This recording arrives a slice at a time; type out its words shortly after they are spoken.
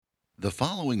The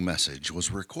following message was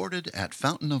recorded at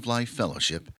Fountain of Life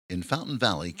Fellowship in Fountain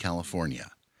Valley, California.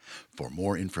 For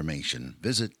more information,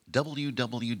 visit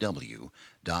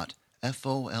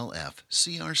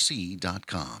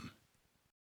www.folfcrc.com.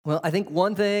 Well, I think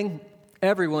one thing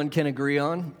everyone can agree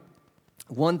on,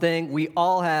 one thing we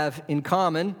all have in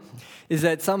common, is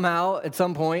that somehow, at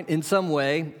some point, in some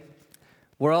way,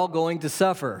 we're all going to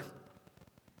suffer.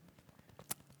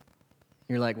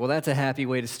 You're like, well, that's a happy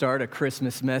way to start a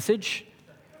Christmas message.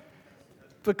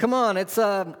 But come on, it's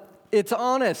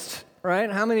honest, right?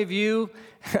 How many of you,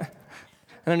 I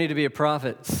don't need to be a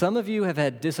prophet, some of you have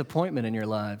had disappointment in your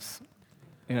lives,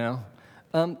 you know?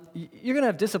 You're going to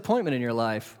have disappointment in your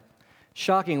life.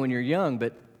 Shocking when you're young,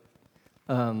 but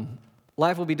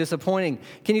life will be disappointing.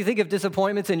 Can you think of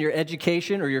disappointments in your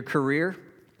education or your career?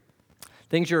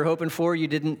 Things you were hoping for you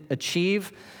didn't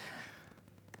achieve?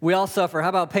 We all suffer. How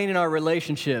about pain in our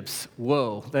relationships?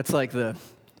 Whoa, that's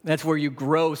where you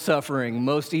grow suffering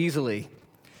most easily.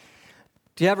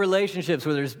 Do you have relationships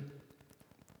where there's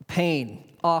pain,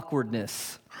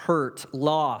 awkwardness, hurt,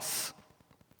 loss?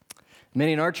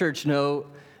 Many in our church know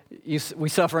we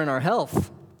suffer in our health.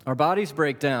 Our bodies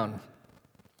break down.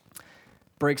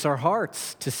 Breaks our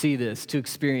hearts to see this, to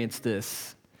experience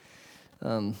this.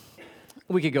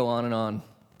 We could go on and on.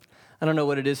 I don't know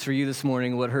what it is for you this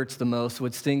morning, what hurts the most,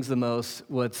 what stings the most,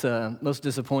 what's most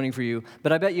disappointing for you,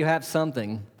 but I bet you have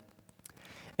something.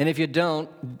 And if you don't,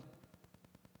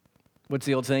 what's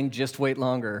the old saying? Just wait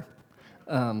longer.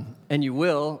 And you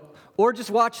will. Or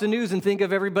just watch the news and think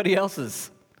of everybody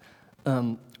else's.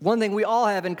 One thing we all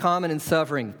have in common in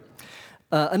suffering.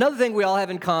 Another thing we all have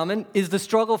in common is the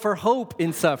struggle for hope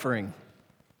in suffering.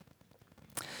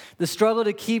 The struggle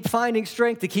to keep finding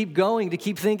strength, to keep going, to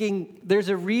keep thinking there's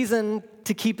a reason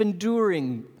to keep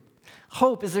enduring.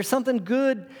 Hope, is there something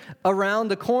good around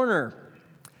the corner?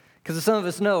 Because some of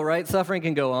us know, right? Suffering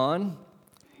can go on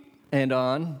and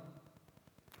on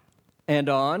and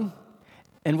on.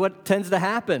 And what tends to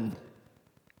happen?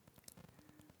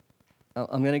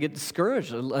 I'm going to get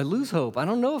discouraged. I lose hope. I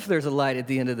don't know if there's a light at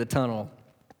the end of the tunnel.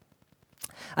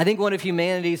 I think one of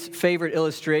humanity's favorite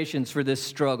illustrations for this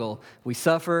struggle, we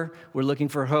suffer, we're looking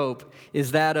for hope,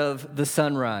 is that of the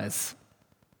sunrise.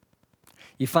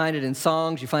 You find it in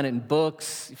songs, you find it in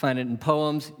books, you find it in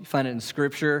poems, you find it in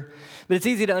scripture. But it's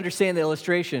easy to understand the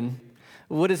illustration.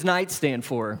 What does night stand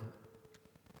for?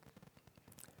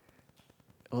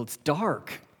 Well, it's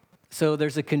dark. So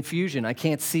there's a confusion. I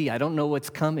can't see. I don't know what's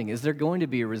coming. Is there going to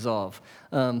be a resolve?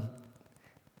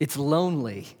 It's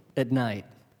lonely at night.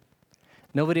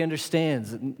 Nobody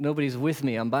understands. Nobody's with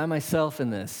me. I'm by myself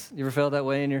in this. You ever felt that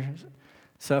way in your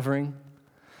suffering?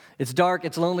 It's dark.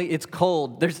 It's lonely. It's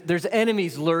cold. There's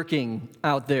enemies lurking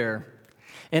out there.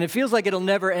 And it feels like it'll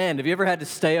never end. Have you ever had to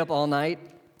stay up all night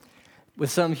with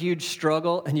some huge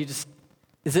struggle? And you just,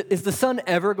 is the sun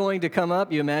ever going to come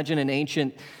up? You imagine an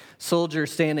ancient soldier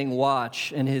standing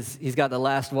watch, and he's got the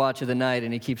last watch of the night,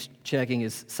 and he keeps checking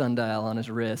his sundial on his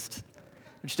wrist,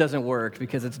 which doesn't work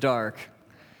because it's dark.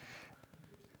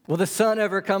 Will the sun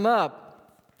ever come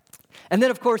up? And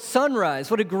then, of course,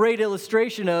 sunrise. What a great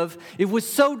illustration of it was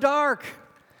so dark,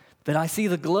 but I see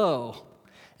the glow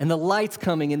and the lights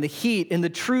coming and the heat and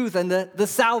the truth and the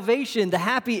salvation, the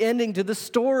happy ending to the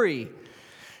story.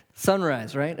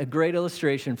 Sunrise, right? A great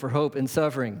illustration for hope and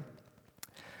suffering.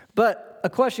 But a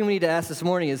question we need to ask this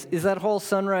morning is that whole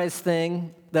sunrise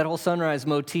thing, that whole sunrise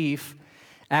motif,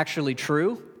 actually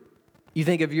true? You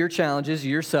think of your challenges,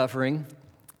 your suffering,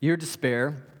 your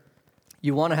despair.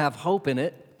 You want to have hope in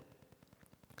it,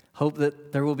 hope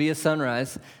that there will be a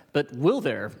sunrise, but will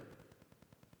there?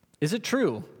 Is it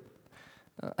true?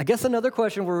 I guess another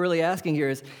question we're really asking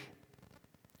here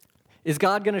is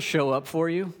God going to show up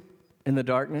for you in the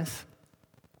darkness?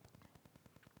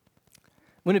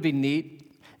 Wouldn't it be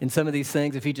neat in some of these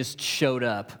things if he just showed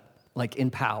up, like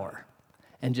in power,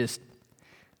 and just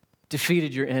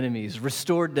defeated your enemies,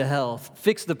 restored to health,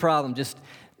 fixed the problem? Just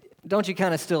don't you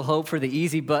kind of still hope for the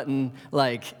easy button,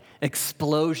 like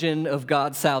explosion of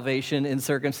God's salvation in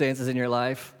circumstances in your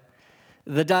life?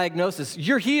 The diagnosis,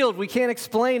 you're healed, we can't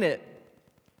explain it.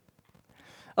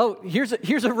 Oh, here's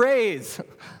a raise.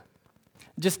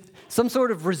 Just some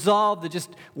sort of resolve that just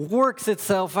works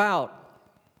itself out.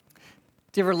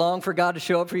 Do you ever long for God to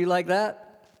show up for you like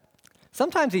that?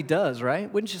 Sometimes he does,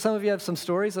 right? Wouldn't you? Some of you have some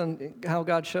stories on how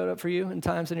God showed up for you in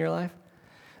times in your life.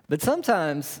 But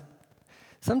sometimes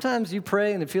you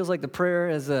pray and it feels like the prayer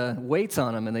has weights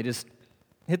on them and they just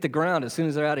hit the ground as soon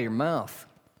as they're out of your mouth.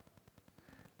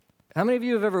 How many of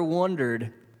you have ever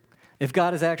wondered if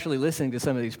God is actually listening to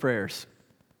some of these prayers?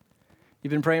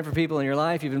 You've been praying for people in your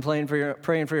life, you've been praying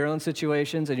for your own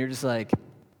situations, and you're just like,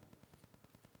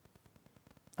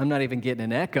 I'm not even getting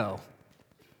an echo.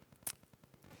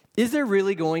 Is there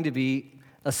really going to be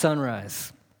a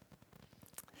sunrise?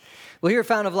 Well, here at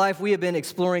Fountain of Life, we have been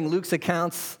exploring Luke's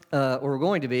accounts, or we're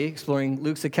going to be exploring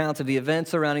Luke's accounts of the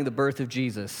events surrounding the birth of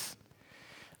Jesus.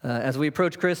 As we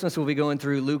approach Christmas, we'll be going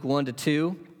through Luke 1 to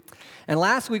 2. And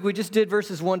last week, we just did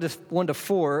verses 1 to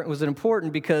 4. It was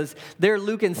important because there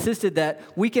Luke insisted that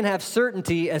we can have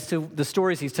certainty as to the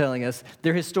stories he's telling us.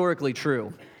 They're historically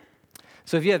true.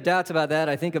 So if you have doubts about that,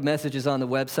 I think a message is on the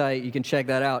website. You can check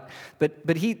that out.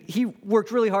 But he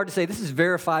worked really hard to say, this is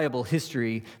verifiable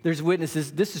history. There's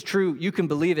witnesses. This is true. You can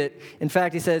believe it. In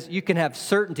fact, he says, you can have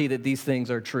certainty that these things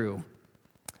are true.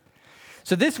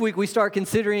 So this week, we start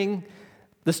considering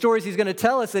the stories he's going to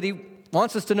tell us that he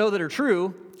wants us to know that are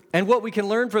true and what we can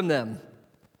learn from them.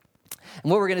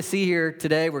 And what we're going to see here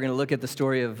today, we're going to look at the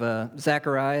story of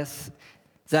Zechariah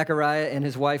and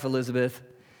his wife Elisabeth.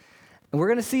 And we're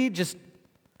going to see just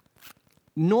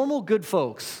normal good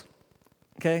folks,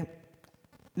 okay?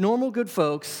 Normal good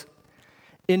folks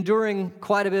enduring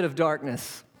quite a bit of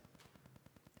darkness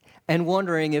and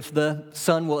wondering if the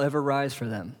sun will ever rise for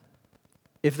them,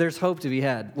 if there's hope to be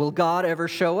had. Will God ever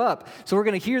show up? So we're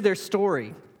going to hear their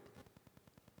story.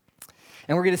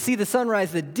 And we're going to see the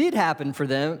sunrise that did happen for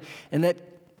them and that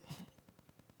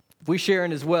we share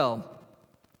in as well.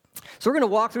 So we're going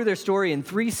to walk through their story in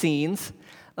 3 scenes.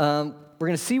 We're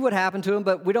going to see what happened to him,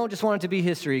 but we don't just want it to be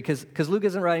history because Luke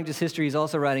isn't writing just history, he's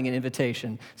also writing an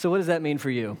invitation. So what does that mean for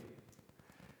you?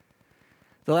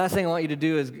 The last thing I want you to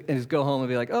do is go home and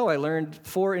be like, oh, I learned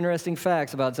 4 interesting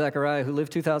facts about Zechariah who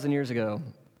lived 2,000 years ago.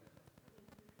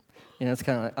 You know, it's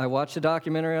kind of like, I watched a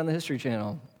documentary on the History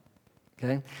Channel.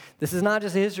 Okay? This is not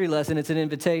just a history lesson, it's an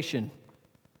invitation.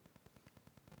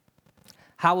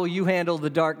 How will you handle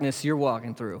the darkness you're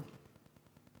walking through?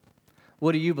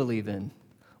 What do you believe in?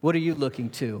 What are you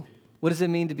looking to? What does it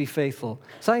mean to be faithful?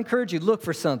 So I encourage you, look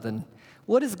for something.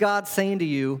 What is God saying to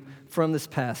you from this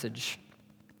passage?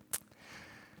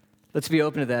 Let's be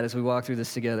open to that as we walk through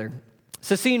this together.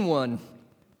 So scene 1.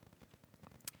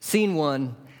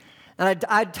 And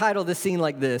I'd title this scene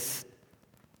like this: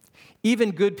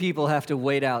 even good people have to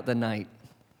wait out the night.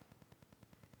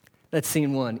 That's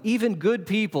scene 1. Even good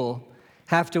people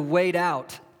have to wait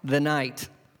out the night.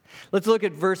 Let's look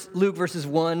at Luke verses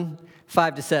 1,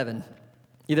 5 to 7.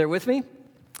 You there with me?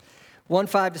 1,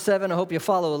 5 to 7. I hope you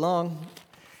follow along.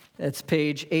 That's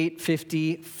page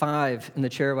 855 in the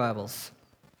chair Bibles.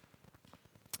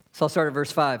 So I'll start at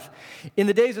verse 5. In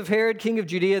the days of Herod, king of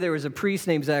Judea, there was a priest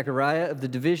named Zechariah of the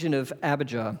division of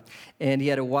Abijah. And he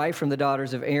had a wife from the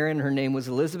daughters of Aaron. Her name was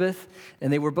Elisabeth.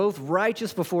 And they were both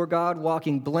righteous before God,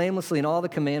 walking blamelessly in all the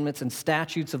commandments and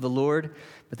statutes of the Lord.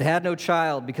 But they had no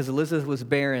child because Elisabeth was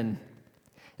barren,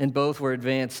 and both were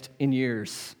advanced in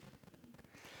years.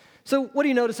 So what do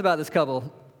you notice about this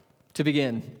couple to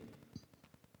begin?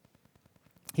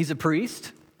 He's a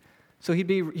priest. So he'd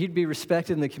be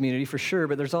respected in the community for sure,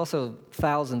 but there's also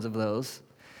thousands of those.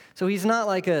 So he's not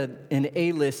like an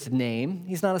A-list name.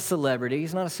 He's not a celebrity.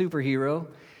 He's not a superhero.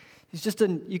 He's just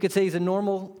you could say he's a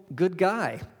normal, good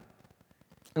guy.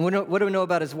 And what do we know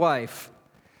about his wife?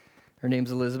 Her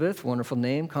name's Elisabeth, wonderful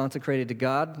name, consecrated to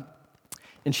God.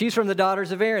 And she's from the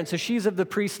daughters of Aaron, so she's of the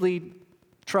priestly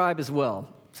tribe as well.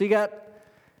 So you got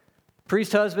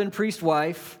priest husband, priest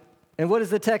wife. And what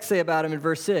does the text say about him in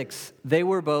verse 6? They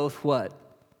were both what?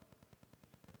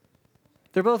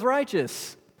 They're both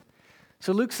righteous.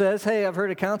 So Luke says, hey, I've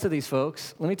heard accounts of these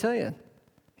folks. Let me tell you,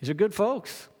 these are good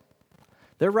folks.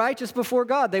 They're righteous before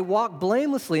God. They walk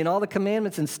blamelessly in all the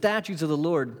commandments and statutes of the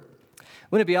Lord.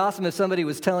 Wouldn't it be awesome if somebody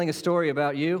was telling a story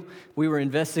about you, we were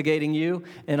investigating you,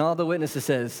 and all the witnesses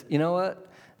says, you know what?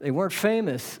 They weren't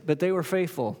famous, but they were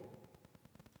faithful.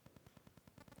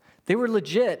 They were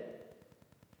legit.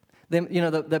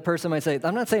 That person might say,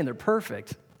 I'm not saying they're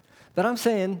perfect, but I'm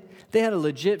saying they had a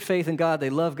legit faith in God. They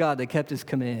loved God. They kept his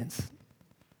commands.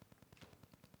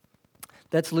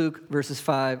 That's Luke verses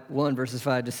 1 verses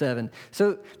 5 to 7.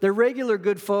 So they're regular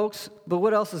good folks, but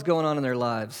what else is going on in their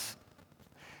lives?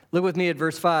 Look with me at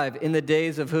verse 5. In the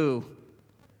days of who?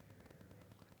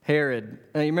 Herod.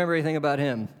 Now, you remember anything about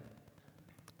him?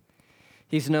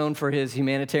 He's known for his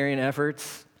humanitarian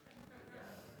efforts,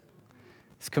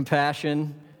 his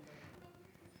compassion,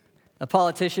 a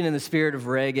politician in the spirit of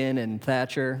Reagan and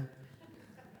Thatcher.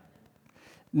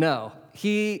 No,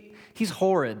 he's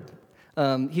horrid.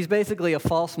 He's basically a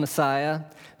false messiah,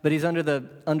 but he's under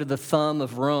the thumb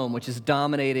of Rome, which is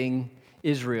dominating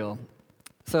Israel.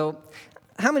 So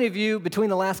how many of you, between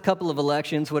the last couple of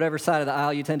elections, whatever side of the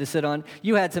aisle you tend to sit on,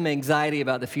 you had some anxiety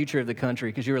about the future of the country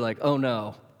because you were like, oh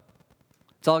no,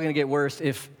 it's all going to get worse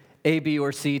if A, B,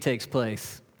 or C takes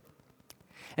place?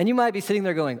 And you might be sitting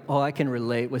there going, oh, I can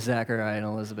relate with Zechariah and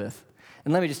Elisabeth.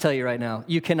 And let me just tell you right now,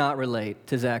 you cannot relate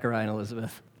to Zechariah and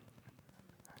Elisabeth.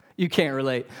 You can't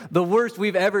relate. The worst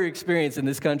we've ever experienced in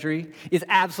this country is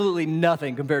absolutely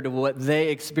nothing compared to what they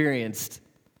experienced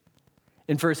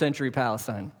in first century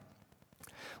Palestine.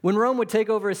 When Rome would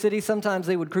take over a city, sometimes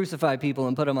they would crucify people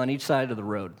and put them on each side of the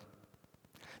road.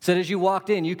 So that as you walked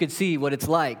in, you could see what it's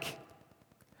like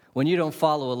when you don't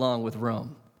follow along with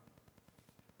Rome.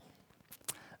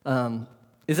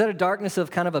 Is that a darkness of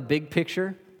kind of a big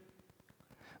picture?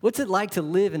 What's it like to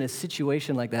live in a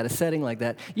situation like that, a setting like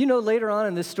that? You know, later on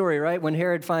in this story, right, when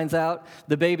Herod finds out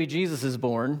the baby Jesus is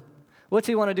born, what's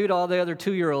he want to do to all the other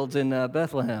 2-year-olds in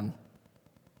Bethlehem?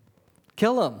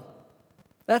 Kill them.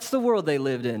 That's the world they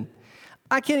lived in.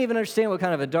 I can't even understand what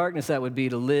kind of a darkness that would be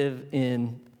to live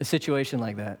in a situation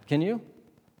like that. Can you?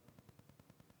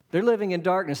 They're living in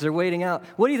darkness. They're waiting out.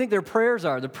 What do you think their prayers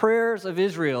are? The prayers of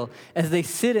Israel as they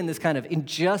sit in this kind of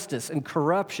injustice and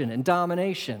corruption and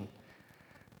domination.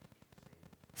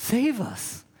 Save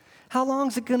us. How long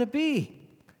is it going to be?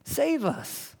 Save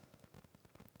us.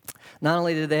 Not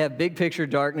only did they have big picture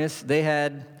darkness, they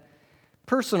had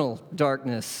personal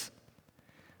darkness.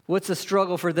 What's the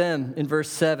struggle for them in verse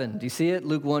 7? Do you see it?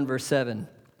 Luke 1, verse 7.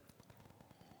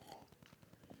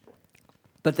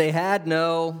 But they had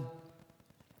no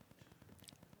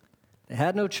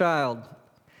child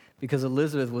because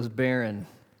Elizabeth was barren,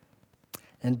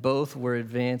 and both were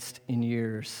advanced in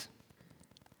years.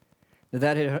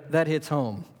 That hits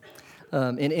home.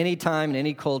 In any time, in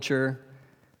any culture,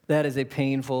 that is a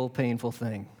painful, painful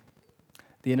thing.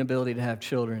 The inability to have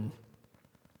children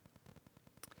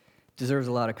deserves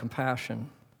a lot of compassion.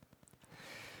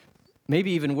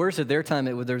 Maybe even worse, at their time,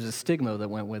 there was a stigma that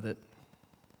went with it.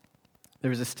 There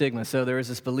was a stigma. So there was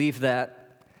this belief that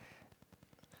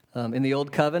in the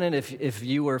Old Covenant, if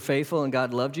you were faithful and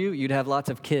God loved you, you'd have lots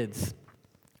of kids,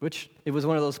 which it was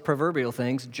one of those proverbial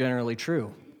things, generally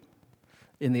true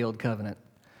in the Old Covenant.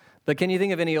 But can you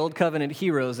think of any Old Covenant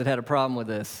heroes that had a problem with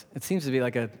this? It seems to be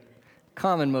like a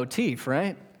common motif,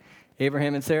 right?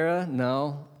 Abraham and Sarah?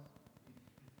 No.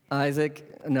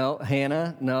 Isaac? No.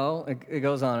 Hannah? No. It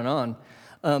goes on and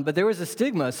on. But there was a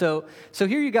stigma. So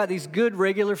here you got these good,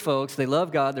 regular folks. They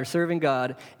love God. They're serving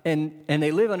God. And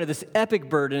they live under this epic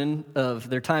burden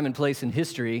of their time and place in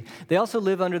history. They also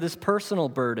live under this personal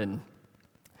burden.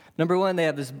 Number one, they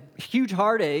have this huge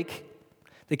heartache.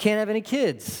 They can't have any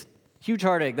kids. Huge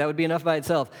heartache. That would be enough by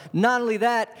itself. Not only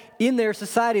that, in their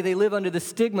society, they live under the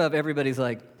stigma of everybody's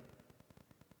like,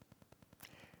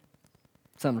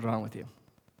 something's wrong with you.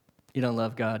 You don't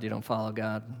love God. You don't follow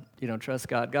God. You don't trust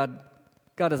God. God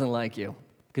doesn't like you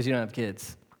because you don't have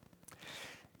kids.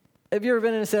 Have you ever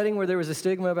been in a setting where there was a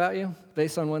stigma about you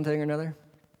based on one thing or another?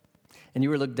 And you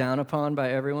were looked down upon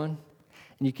by everyone?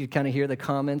 And you could kind of hear the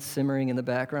comments simmering in the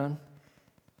background?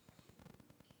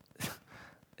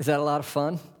 Is that a lot of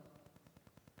fun?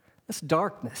 That's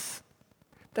darkness.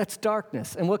 That's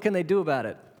darkness. And what can they do about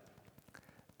it?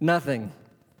 Nothing.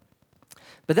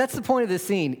 But that's the point of this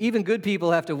scene. Even good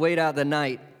people have to wait out the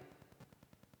night.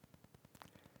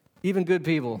 Even good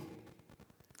people.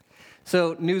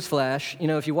 So, newsflash,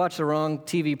 if you watch the wrong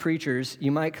TV preachers,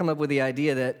 you might come up with the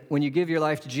idea that when you give your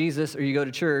life to Jesus or you go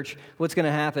to church, what's going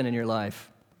to happen in your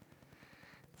life?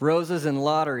 Roses and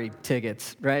lottery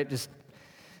tickets, right? Just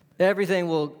everything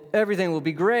will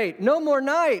be great. No more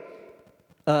night.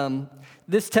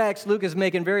 This text, Luke is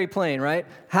making very plain, right?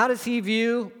 How does he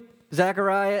view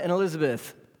Zechariah and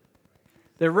Elisabeth?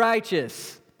 They're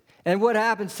righteous. And what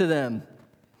happens to them?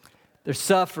 They're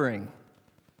suffering.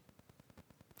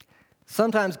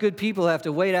 Sometimes good people have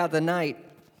to wait out the night.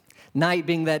 Night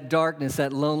being that darkness,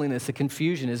 that loneliness, the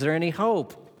confusion. Is there any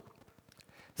hope?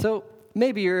 So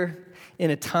maybe you're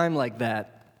in a time like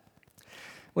that.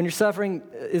 When you're suffering,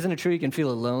 isn't it true you can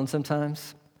feel alone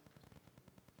sometimes?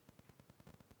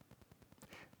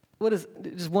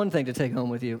 Just one thing to take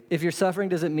home with you. If you're suffering,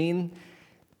 does it mean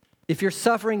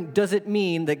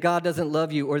that God doesn't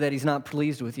love you or that he's not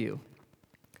pleased with you?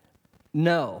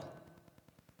 No.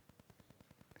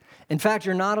 In fact,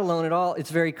 you're not alone at all. It's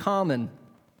very common.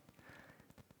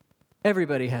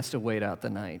 Everybody has to wait out the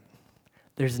night.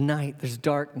 There's night, there's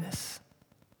darkness.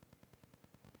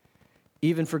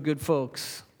 Even for good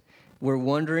folks, we're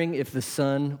wondering if the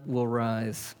sun will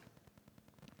rise.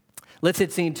 Let's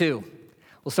hit scene 2.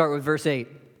 We'll start with verse 8.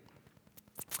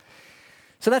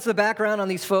 So that's the background on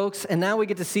these folks, and now we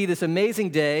get to see this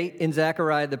amazing day in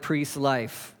Zechariah the priest's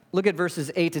life. Look at verses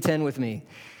 8 to 10 with me.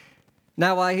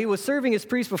 Now, while he was serving as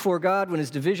priest before God, when his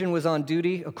division was on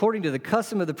duty, according to the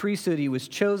custom of the priesthood, he was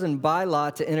chosen by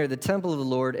lot to enter the temple of the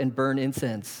Lord and burn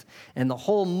incense. And the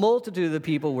whole multitude of the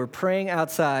people were praying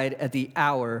outside at the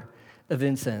hour of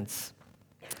incense.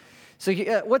 So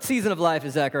what season of life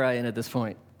is Zechariah in at this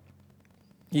point?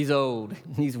 He's old.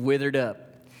 He's withered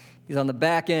up. He's on the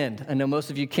back end. I know most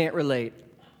of you can't relate.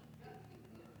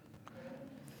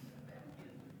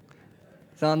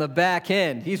 He's on the back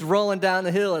end. He's rolling down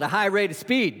the hill at a high rate of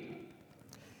speed.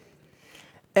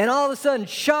 And all of a sudden,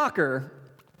 shocker,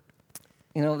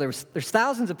 there's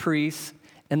thousands of priests,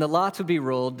 and the lots would be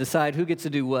rolled, decide who gets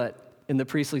to do what in the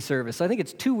priestly service. So I think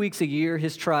it's 2 weeks a year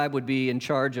his tribe would be in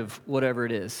charge of whatever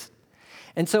it is.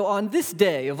 And so on this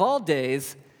day, of all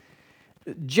days,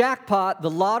 jackpot,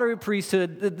 the lottery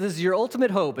priesthood, this is your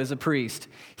ultimate hope as a priest.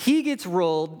 He gets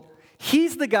rolled.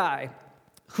 He's the guy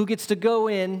who gets to go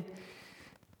in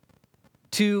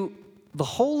to the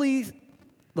holy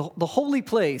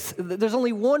place. There's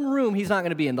only one room he's not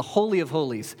going to be in, the Holy of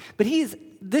Holies. But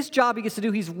this job he gets to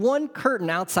do, he's one curtain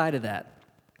outside of that.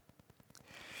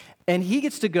 And he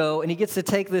gets to go, and he gets to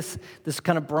take this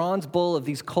kind of bronze bowl of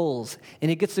these coals, and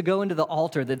he gets to go into the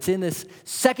altar that's in this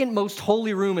second most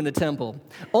holy room in the temple.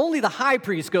 Only the high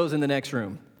priest goes in the next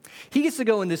room. He gets to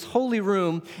go in this holy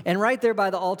room, and right there by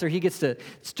the altar, he gets to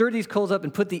stir these coals up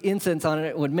and put the incense on it.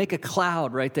 It would make a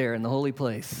cloud right there in the holy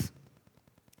place.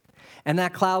 And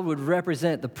that cloud would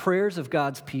represent the prayers of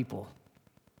God's people,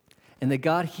 and that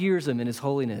God hears them in his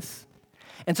holiness.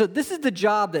 And so this is the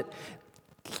job that,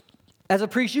 as a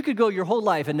priest, you could go your whole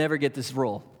life and never get this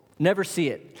role, never see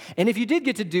it. And if you did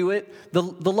get to do it, the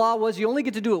law was you only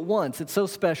get to do it once. It's so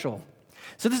special.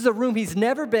 So this is a room he's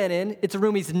never been in. It's a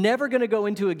room he's never going to go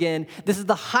into again. This is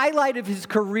the highlight of his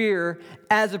career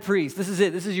as a priest. This is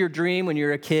it. This is your dream when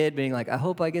you're a kid, being like, I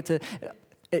hope I get to...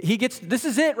 This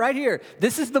is it right here.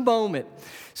 This is the moment.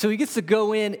 So he gets to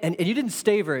go in, and you didn't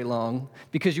stay very long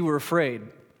because you were afraid.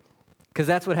 Because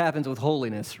that's what happens with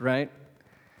holiness, right?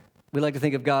 We like to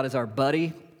think of God as our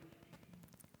buddy.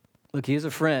 Look, he is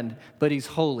a friend, but he's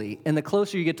holy. And the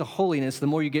closer you get to holiness, the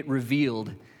more you get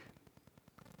revealed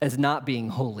as not being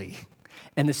holy.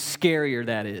 And the scarier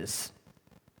that is.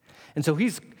 And so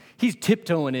he's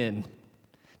tiptoeing in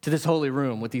to this holy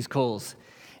room with these coals.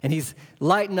 And he's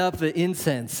lighting up the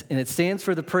incense, and it stands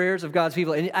for the prayers of God's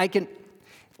people. And it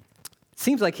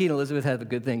seems like he and Elisabeth have a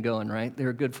good thing going, right?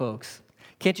 They're good folks.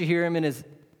 Can't you hear him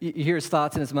you hear his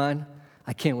thoughts in his mind?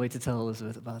 I can't wait to tell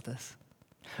Elisabeth about this.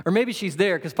 Or maybe she's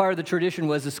there because part of the tradition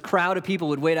was this crowd of people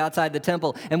would wait outside the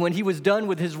temple, and when he was done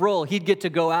with his role, he'd get to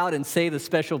go out and say the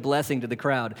special blessing to the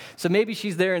crowd. So maybe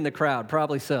she's there in the crowd,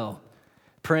 probably so,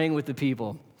 praying with the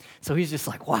people. So he's just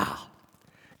like, wow,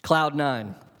 cloud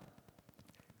 9.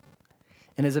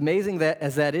 And as amazing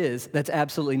as that is, that's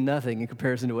absolutely nothing in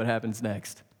comparison to what happens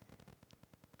next.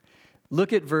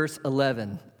 Look at verse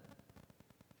 11.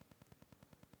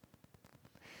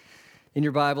 In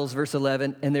your Bibles, verse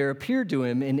 11, and there appeared to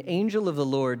him an angel of the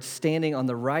Lord standing on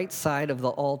the right side of the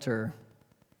altar.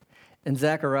 And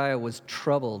Zechariah was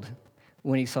troubled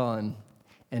when he saw him,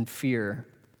 and fear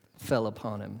fell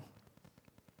upon him.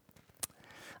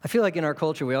 I feel like in our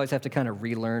culture, we always have to kind of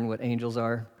relearn what angels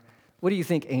are. What do you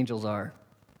think angels are?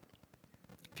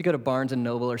 If you go to Barnes &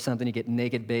 Noble or something, you get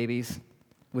naked babies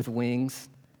with wings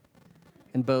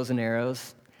and bows and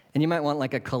arrows. And you might want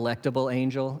like a collectible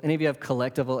angel. Any of you have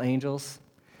collectible angels?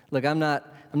 Look, I'm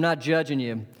not judging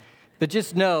you, but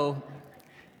just know,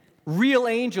 real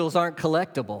angels aren't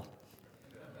collectible.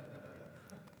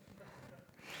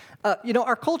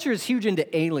 Our culture is huge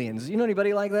into aliens. You know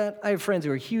anybody like that? I have friends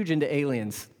who are huge into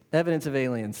aliens, evidence of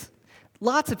aliens.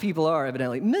 Lots of people are,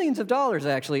 evidently. Millions of dollars,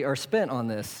 actually, are spent on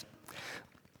this.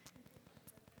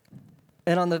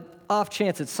 And on the off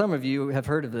chance that some of you have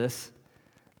heard of this,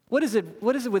 what is it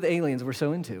with aliens we're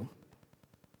so into?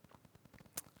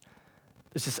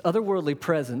 There's this otherworldly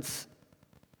presence,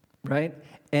 right?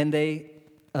 And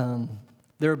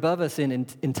they're above us in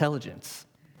intelligence.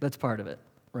 That's part of it,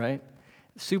 right?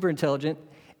 Super intelligent,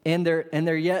 and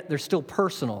they're still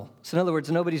personal. So in other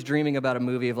words, nobody's dreaming about a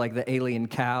movie of like the alien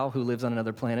cow who lives on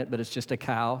another planet, but it's just a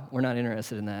cow. We're not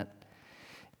interested in that.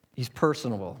 He's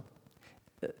personable.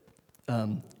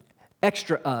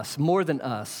 Extra us, more than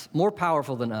us, more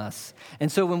powerful than us.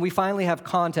 And so when we finally have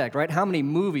contact, right, how many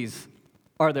movies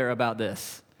are there about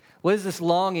this? What is this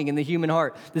longing in the human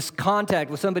heart? This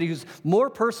contact with somebody who's more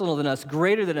personal than us,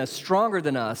 greater than us, stronger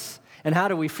than us. And how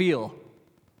do we feel?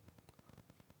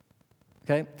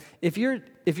 Okay? If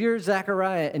you're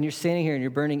Zechariah and you're standing here and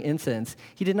you're burning incense,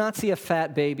 he did not see a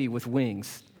fat baby with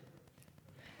wings.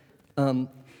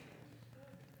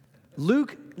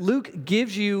 Luke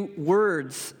gives you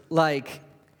words like,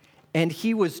 and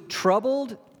he was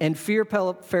troubled and fear fell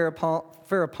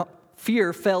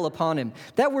upon him.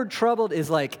 That word troubled is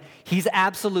like, he's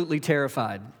absolutely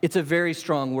terrified. It's a very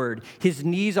strong word. His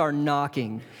knees are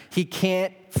knocking. He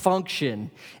can't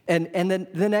function. And then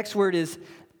the next word is,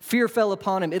 fear fell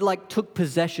upon him. It like took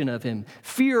possession of him.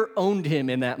 Fear owned him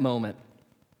in that moment.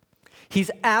 He's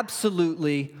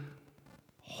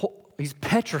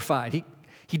petrified.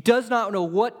 He does not know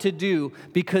what to do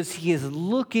because he is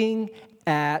looking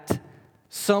at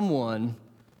someone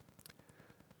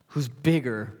who's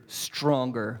bigger,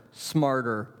 stronger,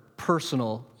 smarter,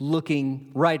 personal, looking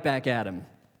right back at him.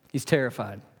 He's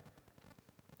terrified.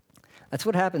 That's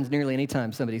what happens nearly any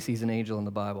time somebody sees an angel in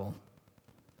the Bible.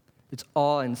 It's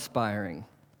awe-inspiring.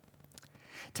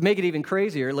 To make it even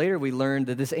crazier, later we learned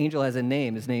that this angel has a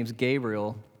name. His name's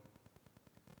Gabriel.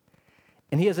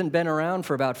 And he hasn't been around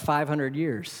for about 500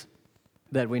 years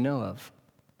that we know of.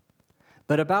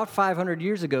 But about 500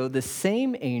 years ago, the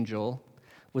same angel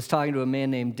was talking to a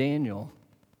man named Daniel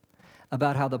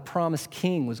about how the promised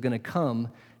king was going to come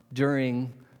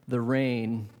during the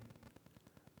reign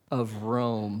of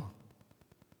Rome.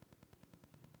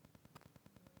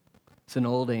 It's an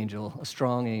old angel, a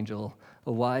strong angel,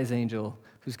 a wise angel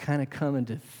who's kind of coming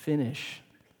to finish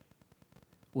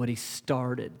what he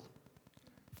started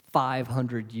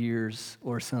 500 years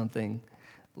or something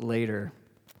later.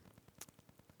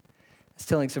 I was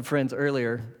telling some friends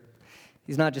earlier,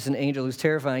 he's not just an angel who's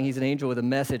terrifying, he's an angel with a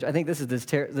message. I think this is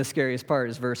the scariest part,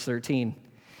 is verse 13.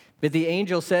 But the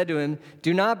angel said to him,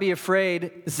 "Do not be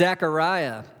afraid,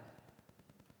 Zechariah."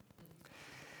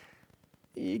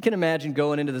 You can imagine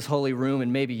going into this holy room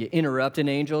and maybe you interrupt an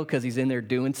angel because he's in there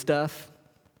doing stuff.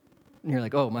 And you're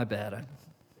like, oh, my bad.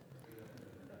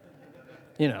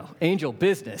 Angel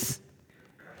business.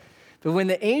 But when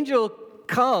the angel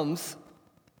comes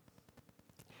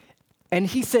and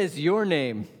he says your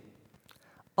name,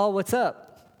 oh, what's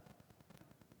up?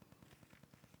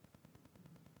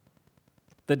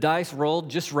 The dice rolled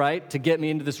just right to get me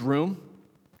into this room.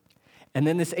 And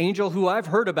then this angel who I've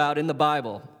heard about in the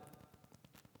Bible,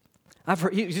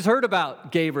 he's heard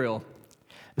about Gabriel.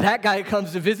 That guy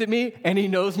comes to visit me and he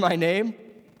knows my name.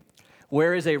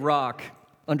 Where is a rock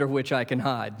under which I can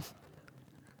hide?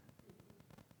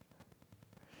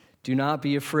 Do not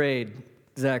be afraid,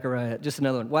 Zechariah. Just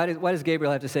another one. Why does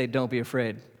Gabriel have to say, don't be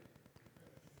afraid?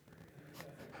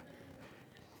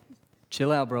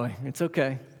 Chill out, bro. It's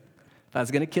okay. If I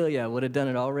was going to kill you, I would have done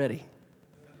it already.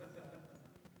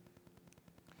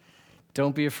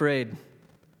 Don't be afraid.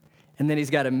 And then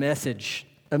he's got a message.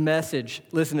 A message.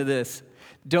 Listen to this.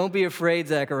 Don't be afraid,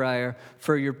 Zechariah,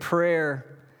 for your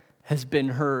prayer has been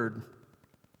heard.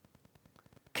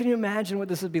 Can you imagine what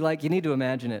this would be like? You need to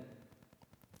imagine it.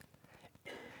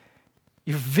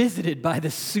 You're visited by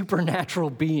this supernatural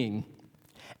being,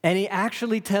 and he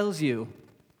actually tells you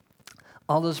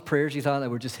all those prayers you thought that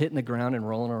were just hitting the ground and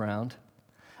rolling around,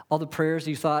 all the prayers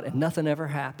you thought and nothing ever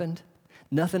happened,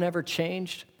 nothing ever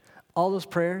changed, all those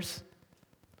prayers,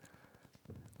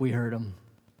 we heard them.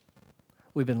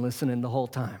 We've been listening the whole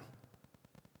time.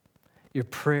 Your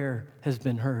prayer has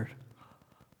been heard.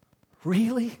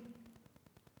 Really?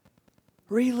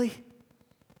 Really?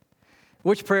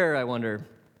 Which prayer, I wonder?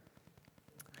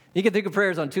 You can think of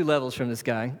prayers on two levels from this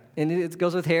guy, and it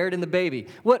goes with Herod and the baby.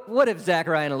 What have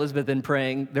Zechariah and Elisabeth been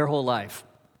praying their whole life?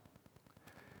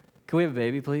 Can we have a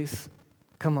baby, please?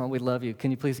 Come on, we love you. Can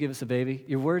you please give us a baby?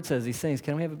 Your word says these things.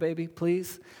 Can we have a baby,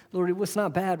 please? Lord, it's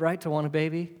not bad, right, to want a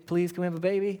baby? Please, can we have a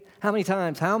baby? How many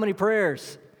times? How many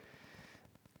prayers?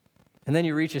 And then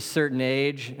you reach a certain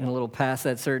age, and a little past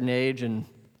that certain age, and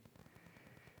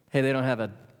hey, they don't have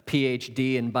a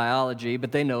PhD in biology,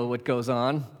 but they know what goes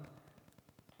on.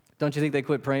 Don't you think they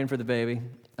quit praying for the baby?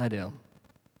 I do.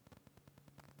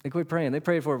 They quit praying. They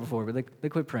prayed for it before, but they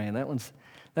quit praying. That one's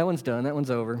done. That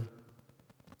one's over.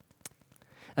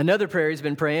 Another prayer he's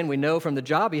been praying, we know from the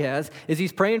job he has, is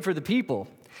he's praying for the people.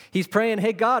 He's praying,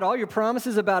 hey, God, all your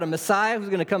promises about a Messiah who's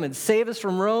going to come and save us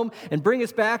from Rome and bring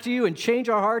us back to you and change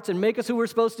our hearts and make us who we're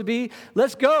supposed to be.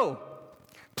 Let's go.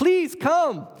 Please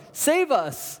come. Save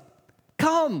us.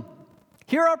 Come.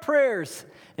 Hear our prayers.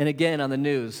 And again on the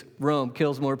news, Rome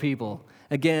kills more people.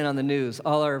 Again on the news,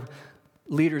 all our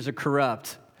leaders are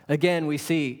corrupt. Again, we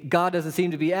see God doesn't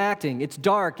seem to be acting. It's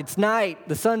dark. It's night.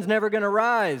 The sun's never going to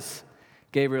rise.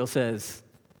 Gabriel says,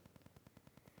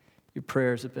 your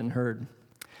prayers have been heard.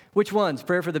 Which ones?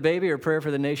 Prayer for the baby or prayer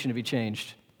for the nation to be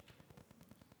changed?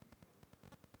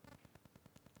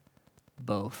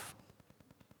 Both.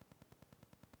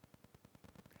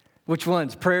 Which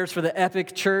ones? Prayers for the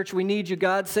epic church, we need you,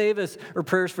 God save us, or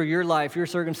prayers for your life, your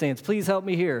circumstance? Please help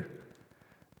me here.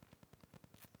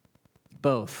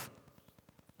 Both.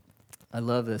 I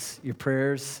love this. Your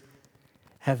prayers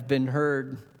have been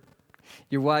heard.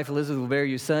 Your wife Elizabeth will bear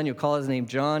you a son. You'll call his name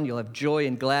John. You'll have joy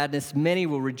and gladness. Many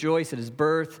will rejoice at his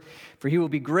birth, for he will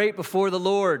be great before the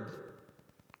Lord.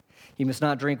 He must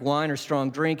not drink wine or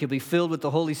strong drink. He'll be filled with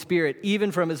the Holy Spirit,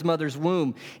 even from his mother's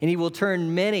womb. And he will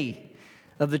turn many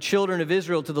of the children of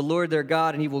Israel to the Lord their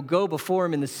God, and he will go before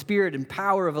him in the spirit and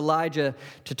power of Elijah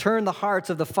to turn the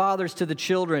hearts of the fathers to the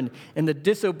children and the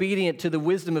disobedient to the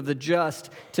wisdom of the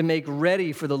just, to make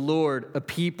ready for the Lord a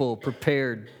people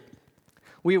prepared.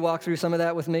 Will you walk through some of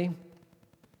that with me?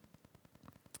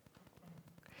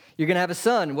 You're going to have a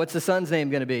son. What's the son's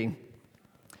name going to be?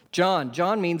 John.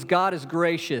 John means God is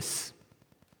gracious.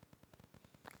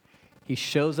 He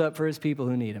shows up for his people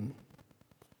who need him.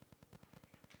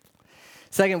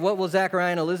 Second, what will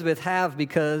Zechariah and Elisabeth have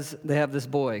because they have this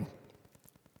boy?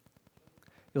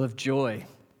 You'll have joy.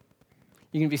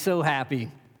 You can be so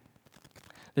happy.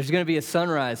 There's going to be a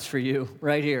sunrise for you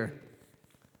right here.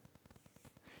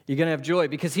 You're going to have joy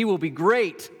because he will be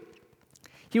great.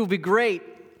 He will be great.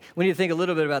 We need to think a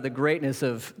little bit about the greatness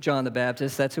of John the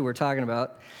Baptist. That's who we're talking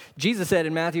about. Jesus said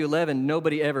in Matthew 11,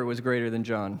 nobody ever was greater than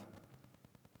John.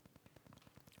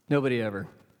 Nobody ever.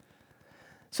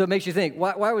 So it makes you think,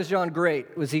 why was John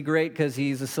great? Was he great because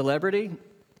he's a celebrity?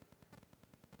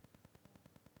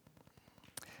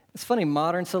 It's funny,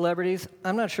 modern celebrities,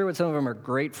 I'm not sure what some of them are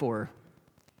great for.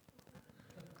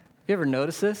 You ever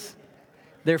notice this?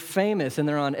 They're famous and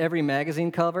they're on every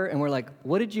magazine cover, and we're like,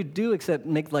 what did you do except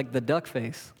make like the duck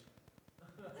face?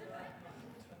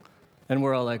 And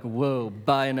we're all like, whoa,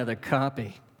 buy another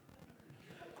copy.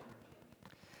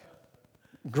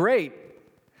 Great.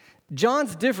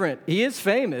 John's different. He is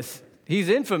famous. He's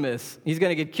infamous. He's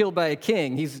going to get killed by a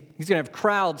king. He's going to have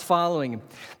crowds following him.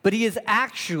 But he is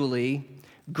actually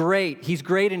great. He's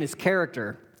great in his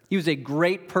character. He was a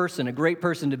great person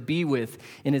to be with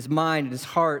in his mind, in his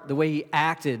heart, the way he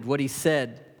acted, what he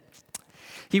said.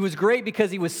 He was great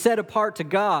because he was set apart to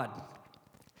God.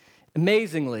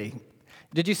 Amazingly.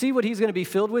 Did you see what he's going to be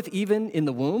filled with even in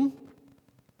the womb?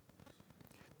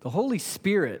 The Holy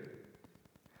Spirit.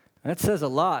 That says a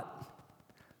lot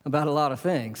about a lot of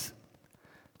things.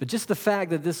 But just the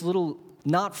fact that this little,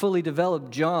 not fully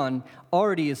developed John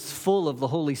already is full of the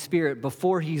Holy Spirit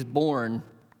before he's born,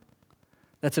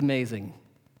 that's amazing.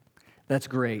 That's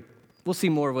great. We'll see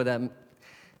more of what that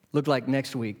looked like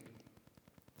next week.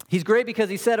 He's great because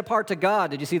he's set apart to God.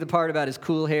 Did you see the part about his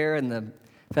cool hair and the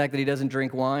fact that he doesn't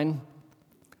drink wine?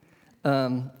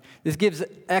 This gives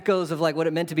echoes of like what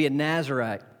it meant to be a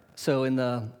Nazirite. So in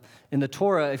the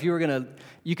Torah, if you were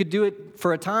you could do it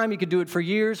for a time, you could do it for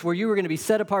years, where you were going to be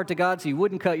set apart to God, so you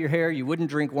wouldn't cut your hair, you wouldn't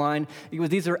drink wine.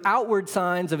 These are outward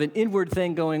signs of an inward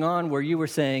thing going on where you were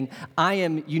saying, I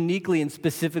am uniquely and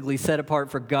specifically set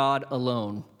apart for God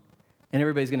alone. And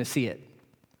everybody's going to see it.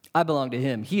 I belong to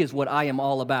him. He is what I am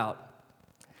all about.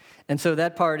 And so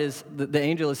that part is, the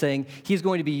angel is saying, he's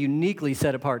going to be uniquely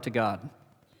set apart to God.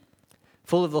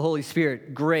 Full of the Holy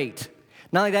Spirit, great.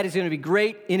 Not only that, he's going to be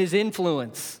great in his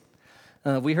influence.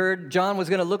 We heard John was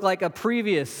going to look like a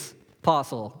previous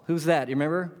apostle. Who's that? You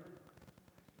remember?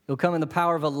 He'll come in the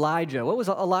power of Elijah. What was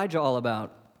Elijah all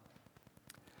about?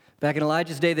 Back in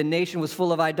Elijah's day, the nation was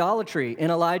full of idolatry.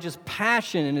 And Elijah's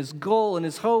passion and his goal and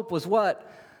his hope was what?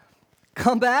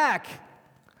 Come back.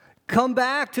 Come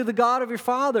back to the God of your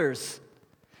fathers.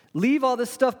 Leave all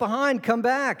this stuff behind. Come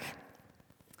back.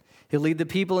 He'll lead the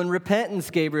people in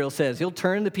repentance, Gabriel says. He'll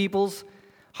turn the people's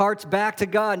hearts back to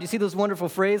God. And you see those wonderful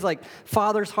phrases like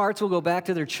fathers' hearts will go back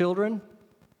to their children?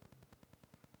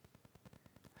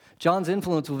 John's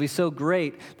influence will be so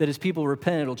great that as people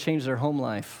repent, it'll change their home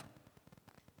life.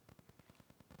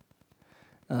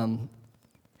 One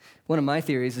of my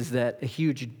theories is that a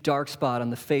huge dark spot on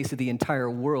the face of the entire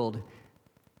world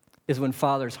is when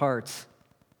fathers' hearts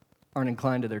aren't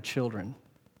inclined to their children.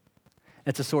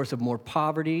 It's a source of more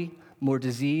poverty, more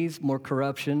disease, more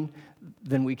corruption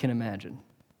than we can imagine.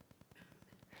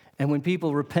 And when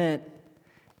people repent,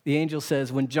 the angel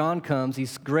says, when John comes,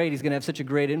 he's great, he's going to have such a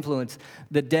great influence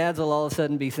that dads will all of a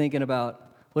sudden be thinking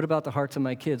about, what about the hearts of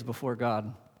my kids before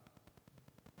God?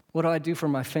 What do I do for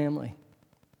my family?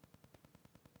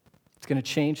 It's going to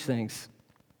change things.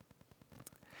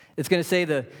 It's going to say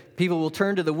the people will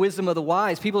turn to the wisdom of the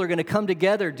wise. People are going to come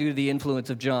together due to the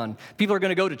influence of John. People are going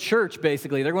to go to church,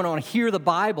 basically. They're going to want to hear the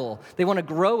Bible. They want to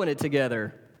grow in it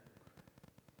together.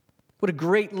 What a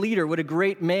great leader, what a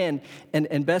great man.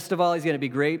 And best of all, he's going to be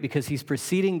great because he's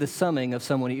preceding the coming of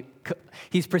someone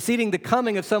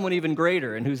even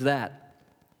greater. And who's that?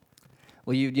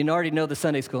 Well, you already know the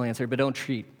Sunday school answer, but don't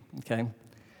cheat, okay?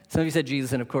 Some of you said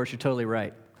Jesus, and of course, you're totally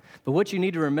right. But what you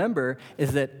need to remember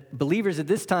is that believers at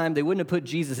this time, they wouldn't have put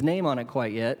Jesus' name on it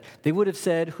quite yet. They would have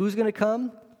said, who's going to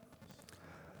come?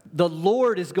 The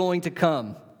Lord is going to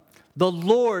come. The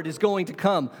Lord is going to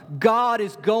come. God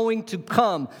is going to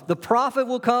come. The prophet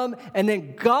will come, and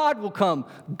then God will come.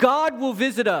 God will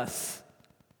visit us.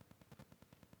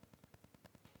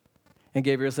 And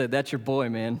Gabriel said, that's your boy,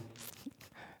 man.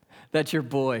 That's your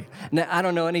boy. Now, I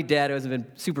don't know any dad who hasn't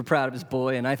been super proud of his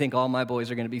boy, and I think all my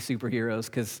boys are going to be superheroes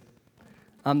because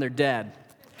I'm their dad.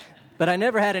 But I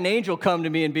never had an angel come to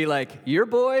me and be like, your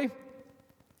boy?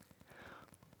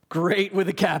 Great with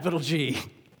a capital G.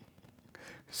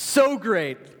 So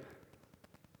great.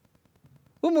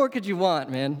 What more could you want,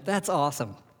 man? That's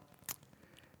awesome.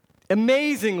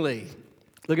 Amazingly,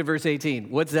 look at verse 18.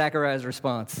 What's Zechariah's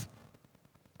response?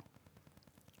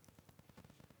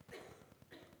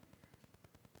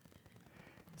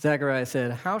 Zechariah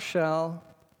said, how shall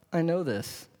I know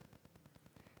this?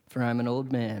 For I'm an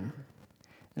old man,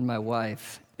 and my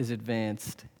wife is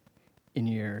advanced in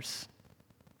years.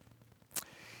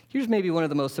 Here's maybe one of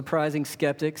the most surprising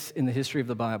skeptics in the history of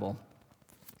the Bible,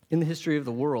 in the history of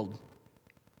the world.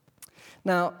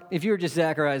 Now, if you were just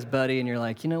Zechariah's buddy and you're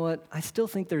like, you know what, I still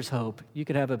think there's hope. You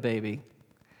could have a baby.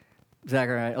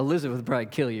 Zechariah, Elisabeth would probably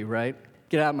kill you, right?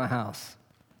 Get out of my house.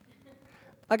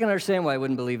 I can understand why I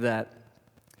wouldn't believe that.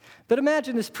 But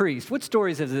imagine this priest. What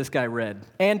stories has this guy read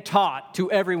and taught to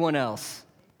everyone else?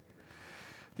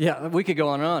 Yeah, we could go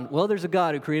on and on. Well, there's a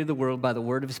God who created the world by the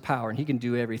word of his power, and he can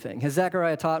do everything. Has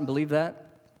Zechariah taught and believed that?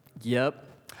 Yep.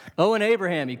 Oh, and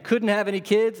Abraham, he couldn't have any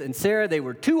kids, and Sarah, they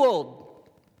were too old.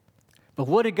 But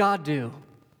what did God do?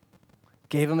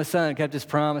 Gave him a son, kept his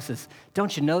promises.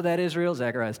 Don't you know that, Israel?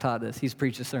 Zechariah's taught this. He's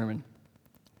preached a sermon.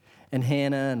 And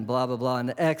Hannah and blah, blah, blah, and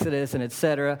the Exodus and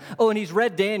etc. Oh, and he's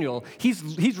read Daniel. He's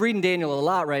reading Daniel a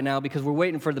lot right now because we're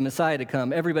waiting for the Messiah to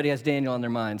come. Everybody has Daniel on their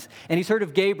minds. And he's heard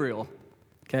of Gabriel.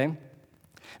 Okay? And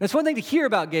it's one thing to hear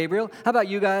about Gabriel. How about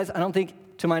you guys? I don't think,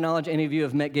 to my knowledge, any of you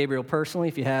have met Gabriel personally.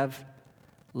 If you have,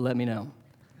 let me know.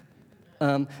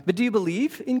 But do you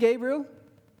believe in Gabriel?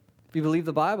 Do you believe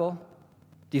the Bible?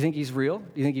 Do you think he's real? Do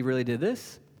you think he really did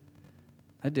this?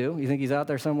 I do. You think he's out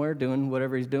there somewhere doing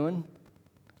whatever he's doing?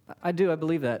 I do. I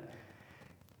believe that.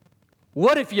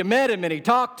 What if you met him and he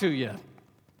talked to you?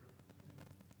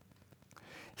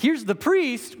 Here's the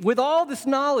priest with all this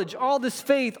knowledge, all this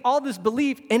faith, all this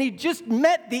belief, and he just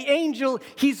met the angel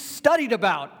he's studied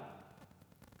about.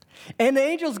 And the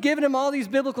angel's giving him all these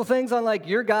biblical things on like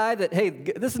your guy that, hey,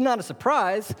 this is not a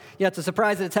surprise. Yeah, it's a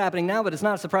surprise that it's happening now, but it's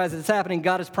not a surprise that it's happening.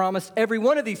 God has promised every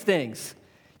one of these things.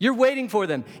 You're waiting for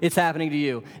them. It's happening to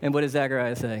you. And what does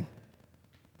Zechariah say?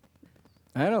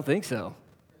 I don't think so.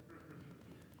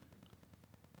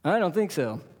 I don't think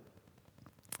so.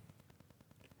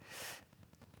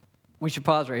 We should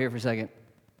pause right here for a second.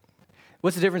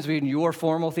 What's the difference between your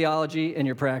formal theology and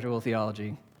your practical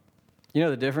theology? You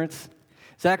know the difference?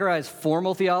 Zechariah's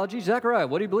formal theology. Zechariah,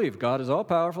 what do you believe? God is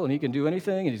all-powerful, and he can do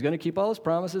anything, and he's going to keep all his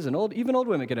promises, and even old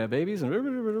women can have babies.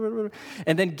 And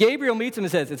then Gabriel meets him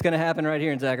and says, it's going to happen right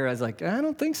here. And Zechariah's like, I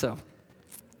don't think so.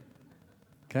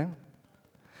 Okay?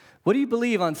 What do you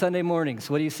believe on Sunday mornings?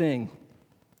 What do you sing?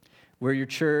 We're your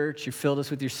church. You filled us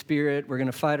with your spirit. We're going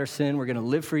to fight our sin. We're going to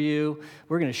live for you.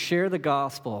 We're going to share the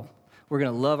gospel. We're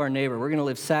going to love our neighbor. We're going to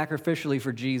live sacrificially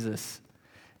for Jesus.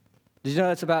 Did you know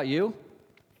that's about you?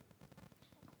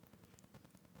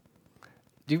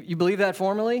 Do you believe that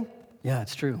formally? Yeah,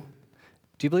 it's true.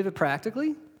 Do you believe it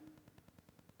practically?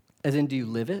 As in, do you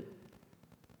live it?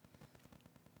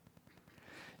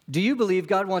 Do you believe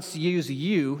God wants to use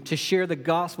you to share the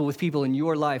gospel with people in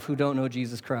your life who don't know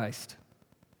Jesus Christ?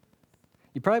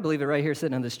 You probably believe it right here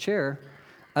sitting on this chair.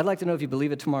 I'd like to know if you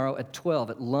believe it tomorrow at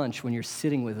 12 at lunch when you're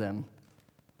sitting with them.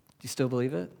 Do you still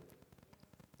believe it?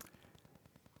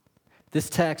 This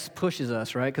text pushes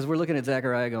us, right? Because we're looking at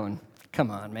Zechariah going, come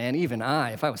on, man, even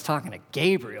if I was talking to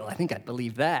Gabriel, I think I'd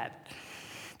believe that.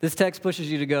 This text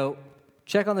pushes you to go,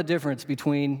 check on the difference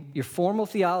between your formal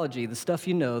theology, the stuff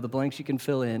you know, the blanks you can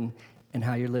fill in, and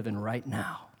how you're living right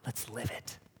now. Let's live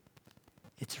it.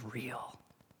 It's real.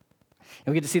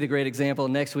 And we get to see the great example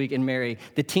next week in Mary,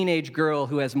 the teenage girl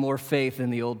who has more faith than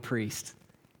the old priest.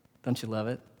 Don't you love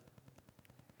it?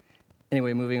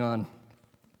 Anyway, moving on.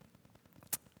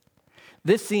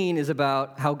 This scene is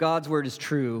about how God's word is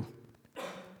true,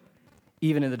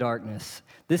 even in the darkness.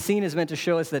 This scene is meant to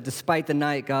show us that despite the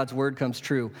night, God's word comes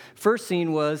true. First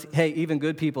scene was, hey, even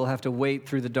good people have to wait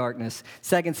through the darkness.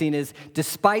 Second scene is,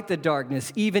 despite the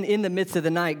darkness, even in the midst of the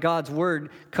night, God's word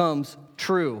comes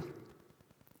true.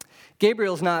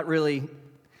 Gabriel's not really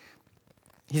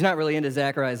into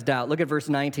Zechariah's doubt. Look at verse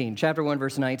 19, chapter 1,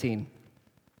 verse 19.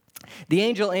 The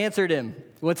angel answered him.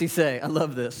 What's he say? I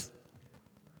love this.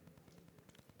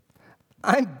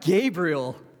 I'm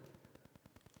Gabriel.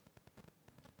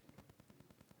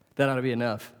 That ought to be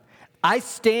enough. I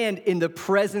stand in the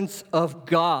presence of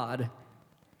God,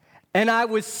 and I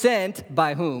was sent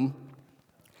by whom?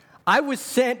 I was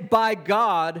sent by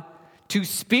God to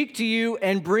speak to you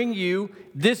and bring you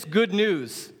this good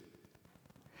news.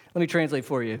 Let me translate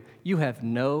for you. You have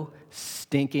no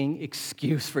stinking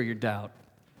excuse for your doubt.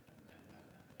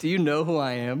 Do you know who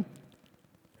I am?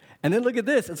 And then look at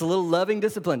this. It's a little loving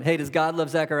discipline. Hey, does God love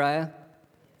Zechariah?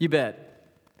 You bet.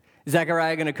 Is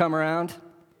Zechariah going to come around?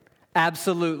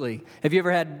 Absolutely. Have you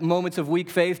ever had moments of weak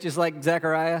faith just like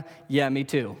Zechariah? Yeah, me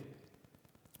too.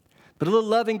 But a little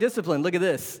loving discipline. Look at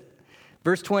this.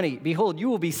 Verse 20, behold, you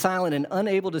will be silent and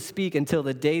unable to speak until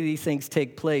the day these things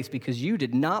take place, because you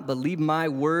did not believe my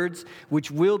words, which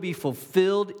will be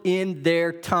fulfilled in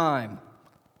their time.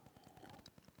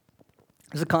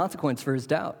 There's a consequence for his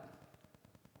doubt.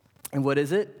 And what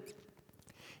is it?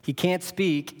 He can't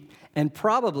speak, and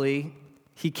probably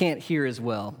he can't hear as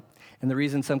well. And the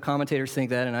reason some commentators think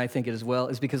that, and I think it as well,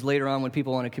 is because later on when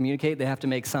people want to communicate, they have to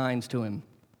make signs to him.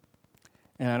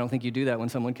 And I don't think you do that when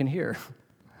someone can hear.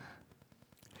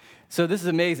 So this is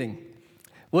amazing.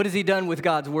 What has he done with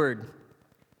God's word?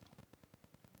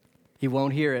 He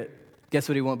won't hear it. Guess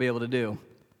what he won't be able to do?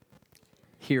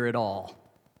 Hear it all.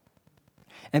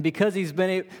 And because he's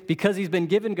been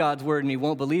given God's word and he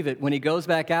won't believe it, when he goes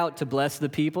back out to bless the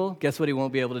people, guess what he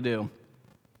won't be able to do?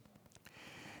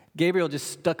 Gabriel just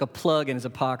stuck a plug in his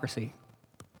hypocrisy.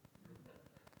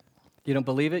 You don't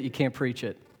believe it? You can't preach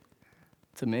it.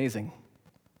 It's amazing.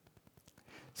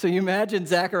 So you imagine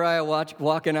Zechariah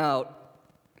walking out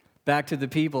back to the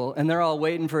people, and they're all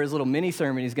waiting for his little mini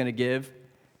sermon he's going to give.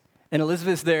 And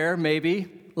Elisabeth's there,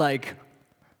 maybe,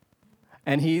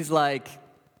 and he's like,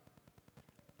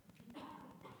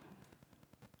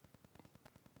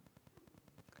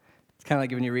 it's kind of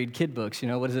like when you read kid books,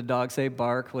 what does a dog say?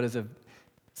 Bark. What does a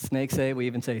snake say? We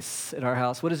even say at our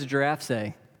house. What does a giraffe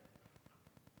say?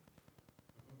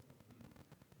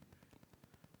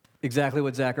 Exactly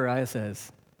what Zechariah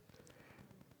says.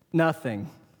 Nothing.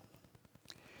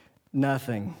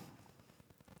 Nothing.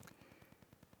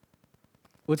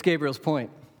 What's Gabriel's point?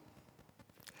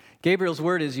 Gabriel's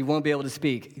word is you won't be able to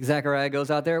speak. Zechariah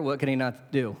goes out there. What can he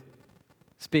not do?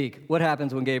 Speak. What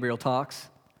happens when Gabriel talks?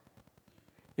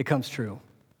 It comes true.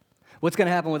 What's going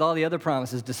to happen with all the other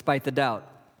promises despite the doubt?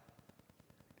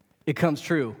 It comes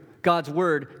true. God's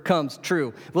word comes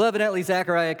true. Well, evidently,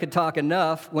 Zechariah could talk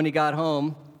enough when he got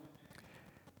home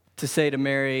to say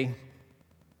to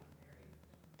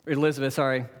Elisabeth,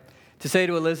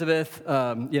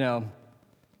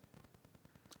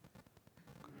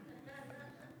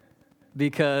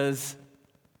 because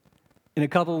in a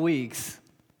couple of weeks,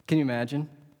 can you imagine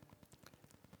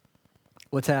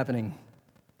what's happening?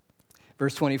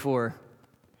 Verse 24,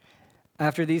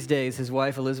 after these days, his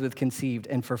wife Elisabeth conceived,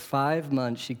 and for 5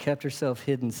 months she kept herself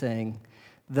hidden, saying,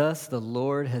 thus the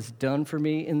Lord has done for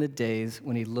me in the days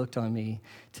when he looked on me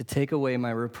to take away my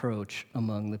reproach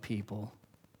among the people.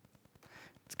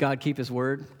 Does God keep his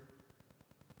word?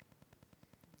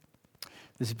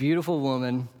 This beautiful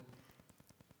woman,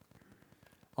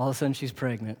 all of a sudden she's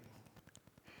pregnant.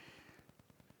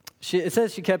 It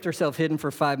says she kept herself hidden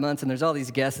for 5 months, and there's all these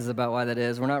guesses about why that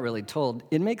is. We're not really told.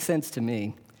 It makes sense to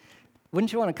me.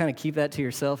 Wouldn't you want to kind of keep that to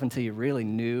yourself until you really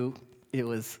knew it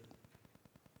was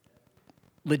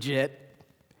legit?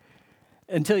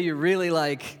 Until you're really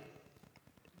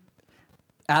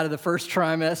out of the first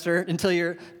trimester, until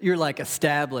you're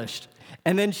established.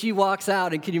 And then she walks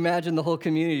out, and can you imagine the whole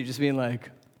community just being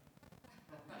like,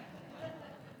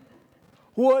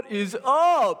 what is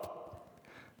up?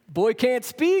 Boy can't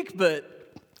speak,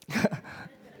 but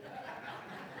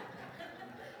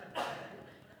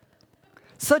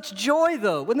such joy,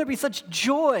 though. Wouldn't there be such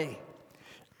joy?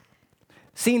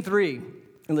 Scene 3.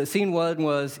 Scene 1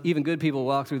 was, even good people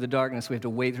walk through the darkness. We have to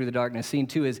wait through the darkness. Scene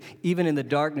 2 is, even in the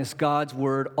darkness, God's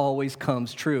word always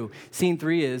comes true. Scene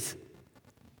 3 is,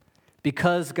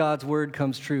 because God's word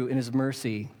comes true in his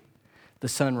mercy, the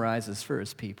sun rises for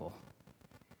his people.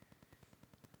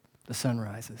 The sun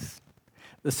rises.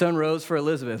 The sun rose for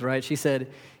Elisabeth, right? She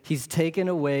said, he's taken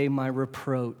away my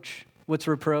reproach. What's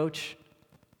reproach?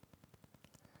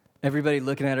 Everybody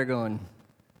looking at her going,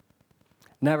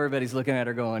 Now everybody's looking at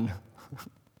her going,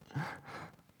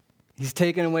 He's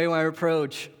taken away my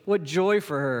reproach. What joy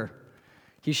for her.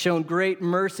 He's shown great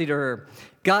mercy to her.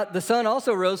 God, the sun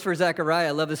also rose for Zechariah.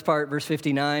 I love this part, verse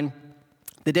 59.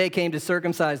 The day came to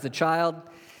circumcise the child.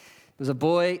 It was a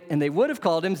boy, and they would have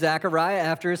called him Zechariah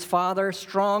after his father.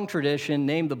 Strong tradition,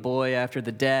 named the boy after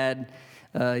the dad.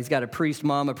 He's got a priest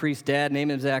mom, a priest dad,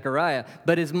 named him Zechariah.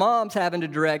 But his mom's having to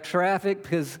direct traffic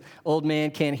because old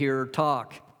man can't hear her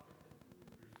talk.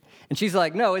 And she's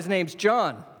like, no, his name's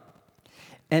John.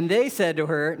 And they said to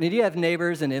her, do you have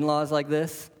neighbors and in-laws like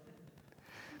this?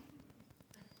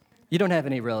 You don't have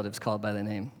any relatives called by the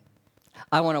name.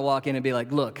 I want to walk in and be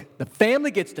like, look, the family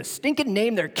gets to stinking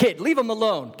name their kid. Leave them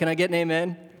alone. Can I get an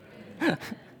amen?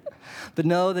 But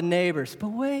no, the neighbors. But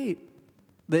wait,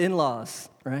 the in-laws,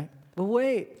 right? But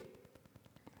wait.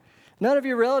 None of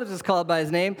your relatives is called by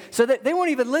his name, so that they won't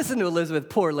even listen to Elizabeth,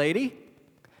 poor lady.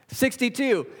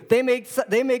 62, they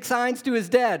make signs to his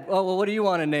dad. Oh, well, what do you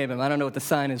want to name him? I don't know what the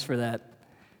sign is for that.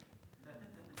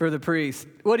 For the priest.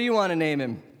 What do you want to name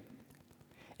him?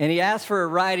 And he asked for a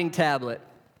writing tablet.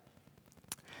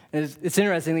 And it's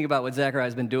interesting to think about what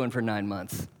Zechariah's been doing for 9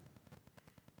 months.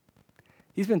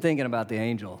 He's been thinking about the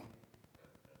angel.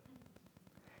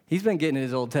 He's been getting in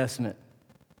his Old Testament.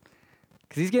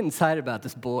 Because he's getting excited about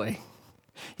this boy.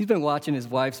 He's been watching his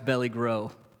wife's belly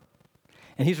grow.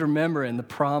 And he's remembering the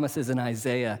promises in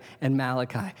Isaiah and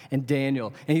Malachi and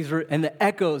Daniel. And the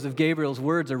echoes of Gabriel's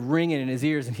words are ringing in his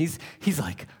ears. And he's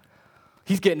like,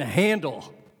 he's getting a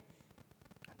handle.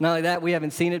 Not only that, we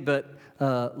haven't seen it, but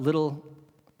little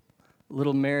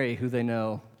Mary, who they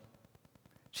know,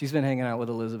 she's been hanging out with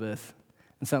Elisabeth.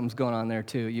 And something's going on there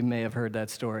too. You may have heard that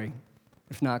story.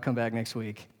 If not, come back next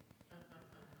week.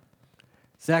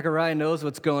 Zechariah knows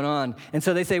what's going on. And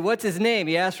so they say, what's his name?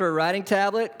 He asks for a writing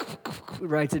tablet. He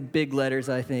writes in big letters,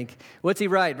 I think. What's he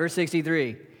write? Verse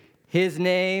 63. His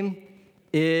name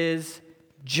is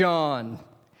John.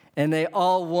 And they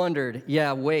all wondered,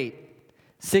 yeah, wait.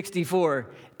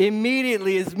 64.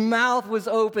 Immediately his mouth was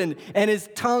opened and his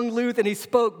tongue loosed and he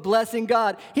spoke, blessing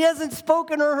God. He hasn't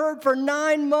spoken or heard for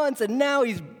 9 months and now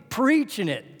he's preaching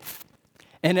it.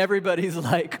 And everybody's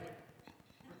like,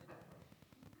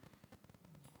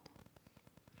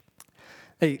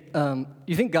 hey,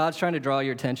 you think God's trying to draw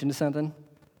your attention to something? Do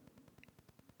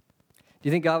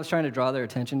you think God was trying to draw their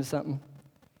attention to something?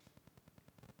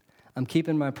 I'm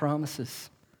keeping my promises.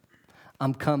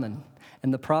 I'm coming.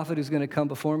 And the prophet who's going to come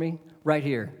before me, right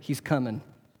here, he's coming.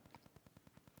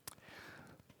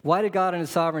 Why did God in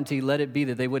his sovereignty let it be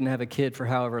that they wouldn't have a kid for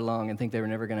however long and think they were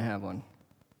never going to have one?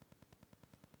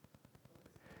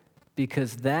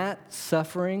 Because that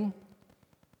suffering,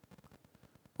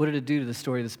 what did it do to the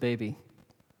story of this baby?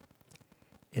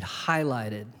 It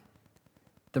highlighted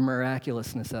the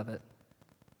miraculousness of it.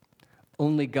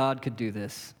 Only God could do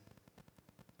this.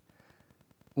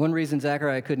 One reason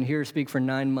Zechariah couldn't hear or speak for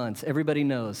 9 months, everybody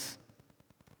knows.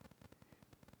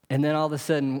 And then all of a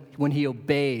sudden, when he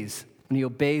obeys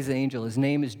the angel, his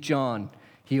name is John,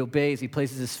 he obeys, he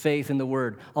places his faith in the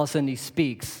word, all of a sudden he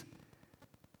speaks.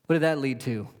 What did that lead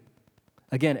to?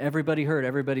 Again, everybody heard,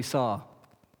 everybody saw.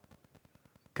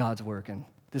 God's working.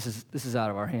 This is out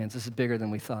of our hands. This is bigger than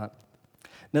we thought.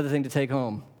 Another thing to take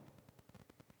home.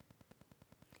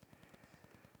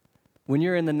 When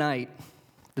you're in the night,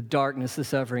 the darkness, the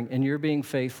suffering, and you're being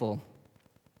faithful,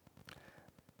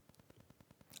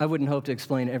 I wouldn't hope to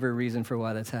explain every reason for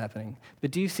why that's happening.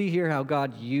 But do you see here how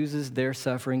God uses their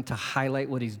suffering to highlight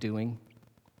what he's doing?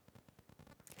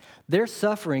 Their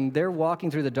suffering, their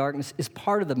walking through the darkness, is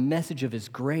part of the message of his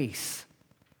grace.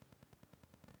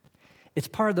 It's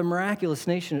part of the miraculous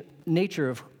nature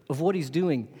of what he's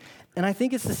doing. And I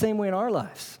think it's the same way in our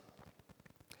lives.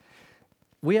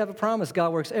 We have a promise.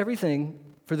 God works everything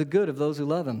for the good of those who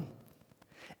love him.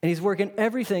 And he's working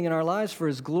everything in our lives for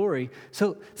his glory.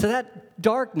 So that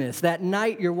darkness, that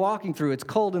night you're walking through, it's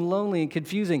cold and lonely and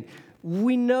confusing.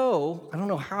 We know, I don't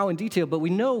know how in detail, but we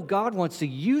know God wants to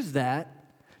use that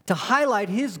to highlight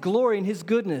his glory and his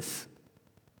goodness.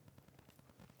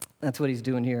 That's what he's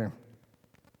doing here.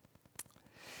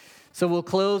 So we'll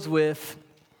close with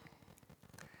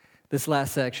this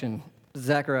last section,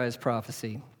 Zechariah's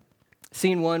prophecy.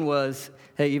 Scene 1 was,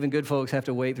 hey, even good folks have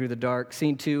to wait through the dark.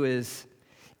 Scene 2 is,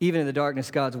 even in the darkness,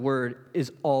 God's word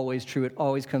is always true. It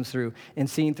always comes through. And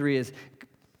scene 3 is,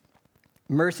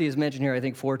 mercy is mentioned here, I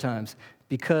think, 4 times.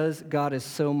 Because God is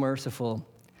so merciful,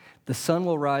 the sun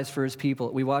will rise for his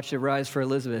people. We watched it rise for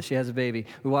Elisabeth. She has a baby.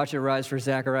 We watched it rise for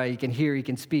Zechariah. He can hear, he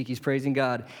can speak, he's praising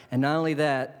God. And not only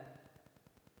that,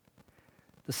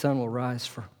 the sun will rise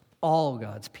for all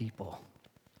God's people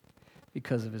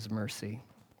because of his mercy.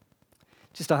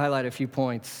 Just to highlight a few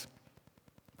points.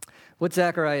 What's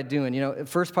Zechariah doing?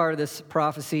 First part of this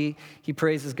prophecy, he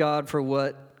praises God for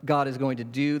what God is going to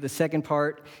do. The second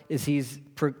part is he's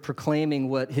proclaiming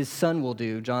what his son will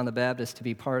do, John the Baptist, to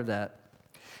be part of that.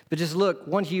 But just look,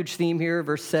 one huge theme here,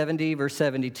 verse 70, verse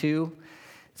 72.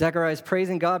 Zechariah is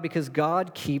praising God because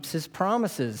God keeps his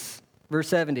promises. Verse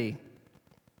 70.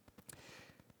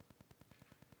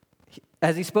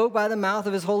 As he spoke by the mouth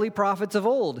of his holy prophets of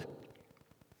old.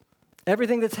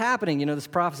 Everything that's happening, this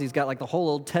prophecy's got like the whole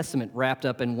Old Testament wrapped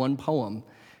up in one poem.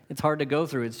 It's hard to go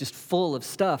through. It's just full of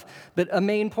stuff. But a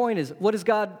main point is, what is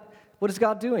God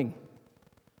doing?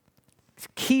 He's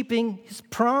keeping his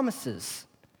promises.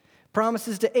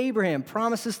 Promises to Abraham,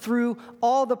 promises through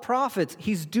all the prophets.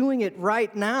 He's doing it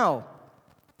right now.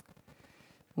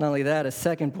 Not only that, a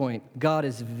second point, God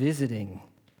is visiting.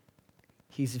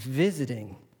 He's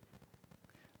visiting.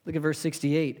 Look at verse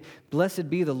 68. Blessed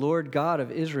be the Lord God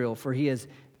of Israel, for he has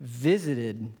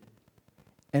visited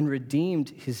and redeemed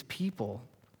his people.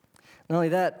 Not only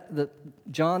that,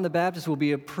 John the Baptist will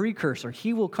be a precursor.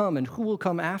 He will come, and who will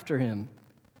come after him?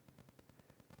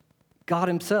 God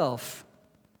himself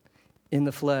in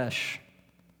the flesh.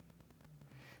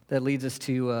 That leads us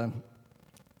to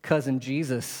cousin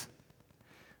Jesus.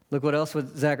 Look what else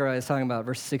Zechariah is talking about,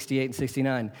 verses 68 and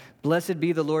 69. Blessed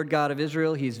be the Lord God of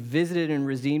Israel. He has visited and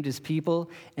redeemed his people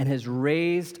and has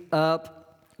raised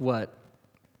up what?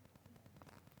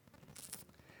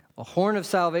 A horn of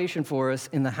salvation for us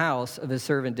in the house of his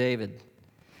servant David.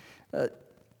 There's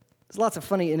lots of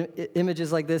funny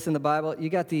images like this in the Bible. You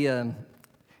got you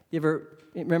ever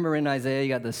remember in Isaiah, you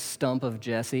got the stump of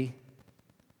Jesse?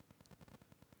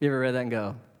 You ever read that and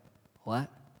go, what?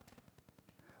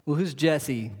 Well, who's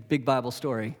Jesse? Big Bible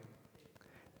story.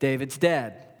 David's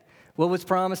dad. What was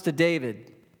promised to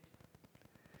David?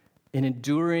 An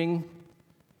enduring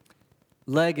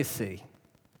legacy,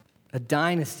 a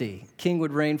dynasty. King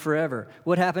would reign forever.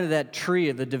 What happened to that tree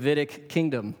of the Davidic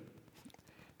kingdom?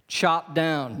 Chopped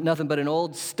down, nothing but an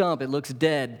old stump. It looks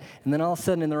dead. And then all of a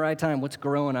sudden, in the right time, what's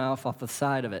growing off the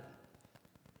side of it?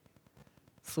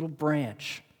 This little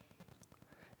branch.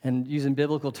 And using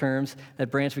biblical terms, that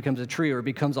branch becomes a tree or it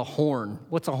becomes a horn.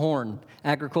 What's a horn?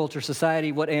 Agriculture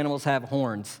society, what animals have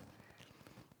horns?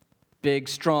 Big,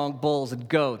 strong bulls and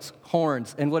goats,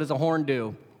 horns. And what does a horn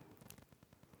do?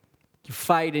 You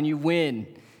fight and you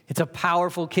win. It's a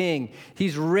powerful king.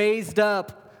 He's raised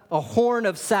up a horn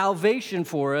of salvation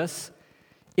for us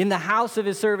in the house of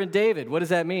his servant David. What does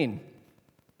that mean?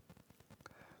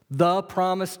 The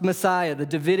promised Messiah, the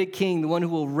Davidic king, the one who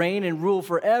will reign and rule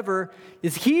forever,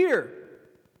 is here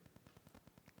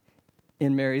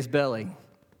in Mary's belly.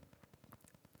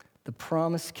 The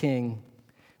promised king,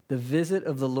 the visit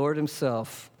of the Lord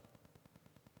himself.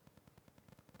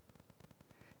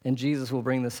 And Jesus will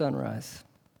bring the sunrise.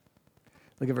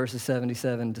 Look at verses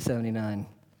 77 to 79.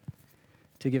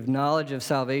 To give knowledge of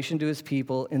salvation to his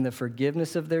people in the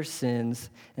forgiveness of their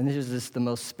sins. And this is the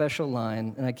most special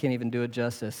line, and I can't even do it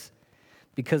justice.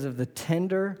 Because of the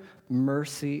tender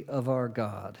mercy of our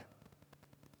God.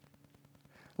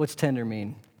 What's tender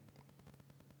mean?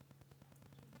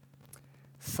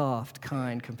 Soft,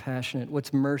 kind, compassionate.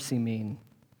 What's mercy mean?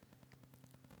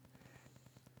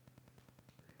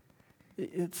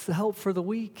 It's the help for the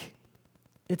weak.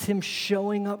 It's him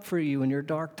showing up for you in your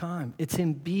dark time. It's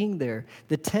him being there.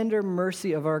 The tender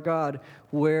mercy of our God,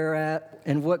 whereat,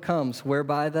 and what comes?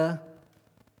 Whereby the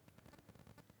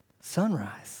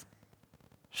sunrise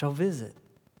shall visit.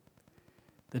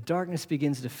 The darkness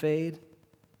begins to fade.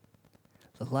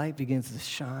 The light begins to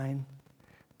shine.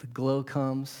 The glow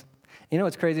comes. You know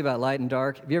what's crazy about light and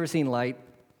dark? Have you ever seen light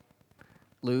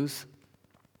lose?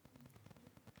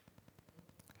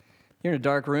 You're in a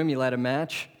dark room, you light a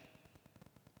match.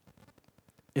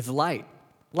 It's light.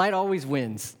 Light always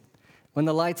wins. When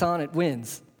the light's on, it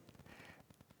wins.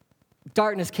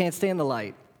 Darkness can't stand the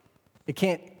light. It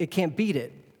can't beat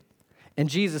it. And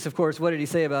Jesus, of course, what did he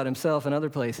say about himself in other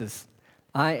places?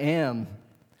 I am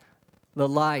the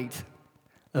light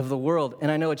of the world.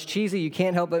 And I know it's cheesy. You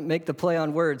can't help but make the play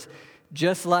on words.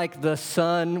 Just like the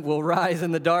sun will rise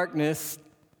in the darkness,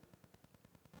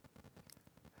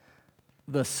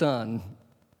 the sun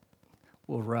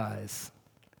will rise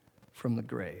from the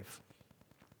grave.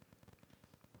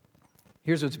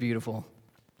 Here's what's beautiful.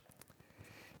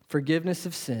 Forgiveness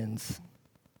of sins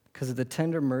because of the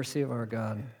tender mercy of our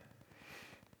God.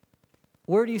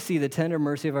 Where do you see the tender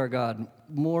mercy of our God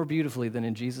more beautifully than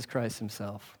in Jesus Christ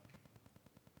himself?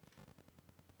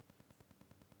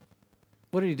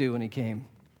 What did he do when he came?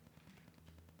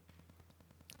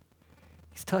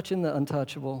 He's touching the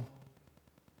untouchable.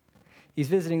 He's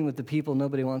visiting with the people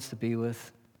nobody wants to be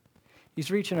with.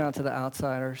 He's reaching out to the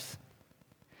outsiders.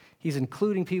 He's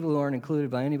including people who aren't included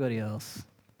by anybody else.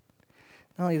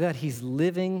 Not only that, he's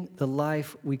living the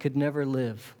life we could never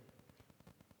live.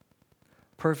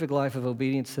 Perfect life of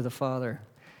obedience to the Father.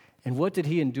 And what did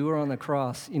he endure on the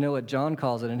cross? You know what John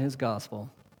calls it in his gospel?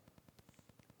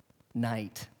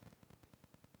 Night.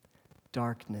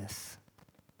 Darkness.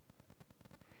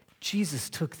 Jesus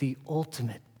took the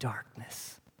ultimate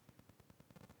darkness.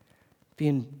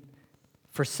 Being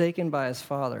forsaken by his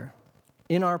Father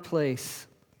in our place,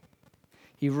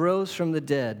 he rose from the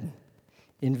dead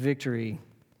in victory.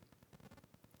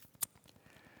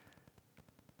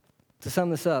 To sum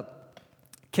this up,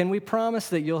 can we promise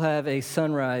that you'll have a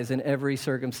sunrise in every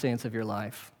circumstance of your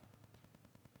life?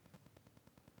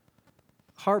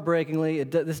 Heartbreakingly,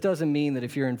 this doesn't mean that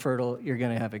if you're infertile, you're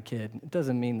going to have a kid. It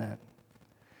doesn't mean that.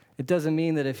 It doesn't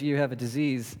mean that if you have a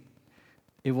disease,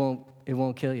 it won't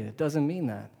kill you. It doesn't mean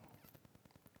that.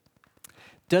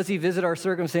 Does he visit our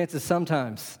circumstances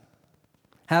sometimes?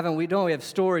 Haven't we? Don't we have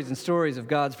stories and stories of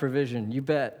God's provision? You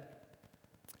bet.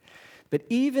 But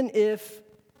even if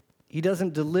he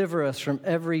doesn't deliver us from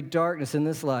every darkness in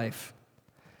this life,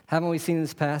 haven't we seen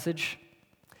this passage?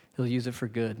 He'll use it for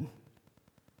good.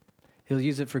 He'll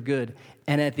use it for good.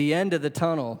 And at the end of the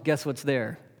tunnel, guess what's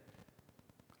there?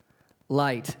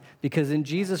 Light. Because in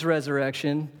Jesus'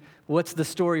 resurrection, what's the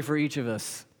story for each of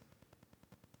us?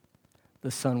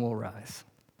 The sun will rise.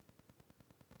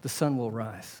 The sun will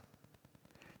rise.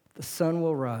 The sun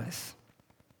will rise.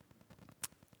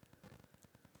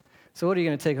 So what are you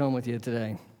going to take home with you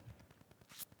today?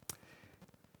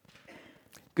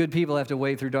 Good people have to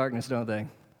wade through darkness, don't they?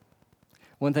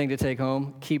 One thing to take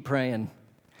home, keep praying.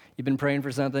 You've been praying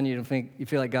for something, you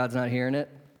feel like God's not hearing it.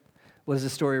 What does the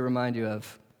story remind you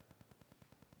of?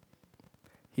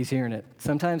 He's hearing it.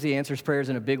 Sometimes he answers prayers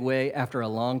in a big way after a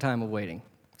long time of waiting.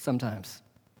 Sometimes.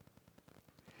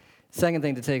 Second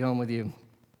thing to take home with you.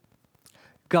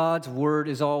 God's word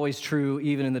is always true,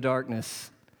 even in the darkness.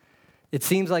 It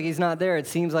seems like he's not there. It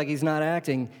seems like he's not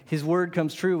acting. His word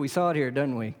comes true. We saw it here,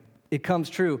 didn't we? It comes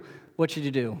true. What should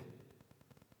you do?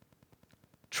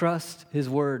 Trust his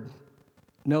word.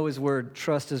 Know his word.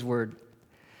 Trust his word.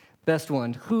 Best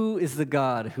one, who is the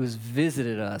God who has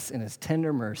visited us in his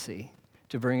tender mercy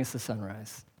to bring us the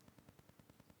sunrise?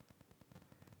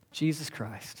 Jesus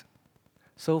Christ.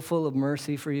 So full of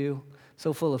mercy for you,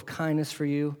 so full of kindness for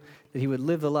you, that he would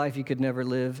live the life you could never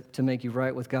live to make you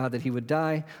right with God, that he would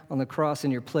die on the cross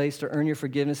in your place to earn your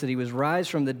forgiveness, that he would rise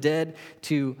from the dead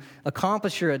to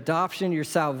accomplish your adoption, your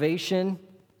salvation.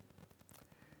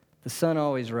 The sun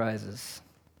always rises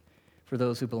for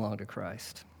those who belong to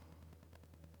Christ.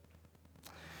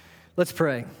 Let's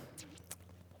pray.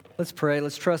 Let's pray.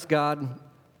 Let's trust God.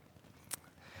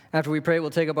 After we pray, we'll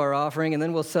take up our offering, and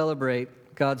then we'll celebrate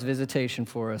God's visitation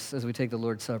for us as we take the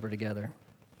Lord's Supper together.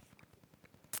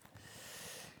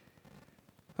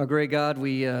 Our great God,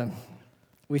 we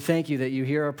thank you that you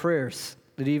hear our prayers,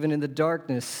 that even in the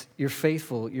darkness, you're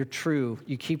faithful, you're true,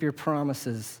 you keep your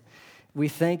promises. We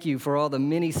thank you for all the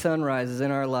many sunrises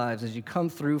in our lives as you come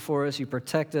through for us, you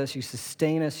protect us, you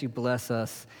sustain us, you bless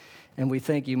us. And we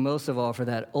thank you most of all for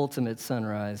that ultimate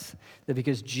sunrise, that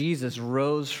because Jesus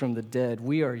rose from the dead,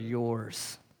 we are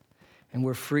yours. And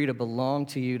we're free to belong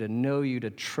to you, to know you, to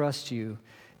trust you,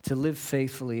 to live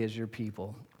faithfully as your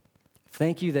people.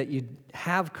 Thank you that you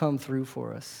have come through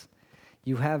for us.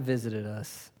 You have visited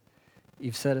us.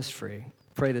 You've set us free.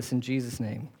 Pray this in Jesus'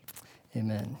 name.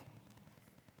 Amen.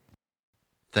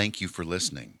 Thank you for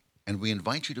listening, and we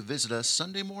invite you to visit us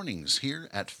Sunday mornings here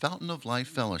at Fountain of Life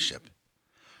Fellowship.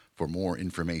 For more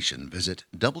information, visit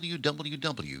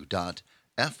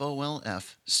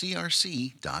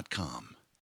www.folfcrc.com.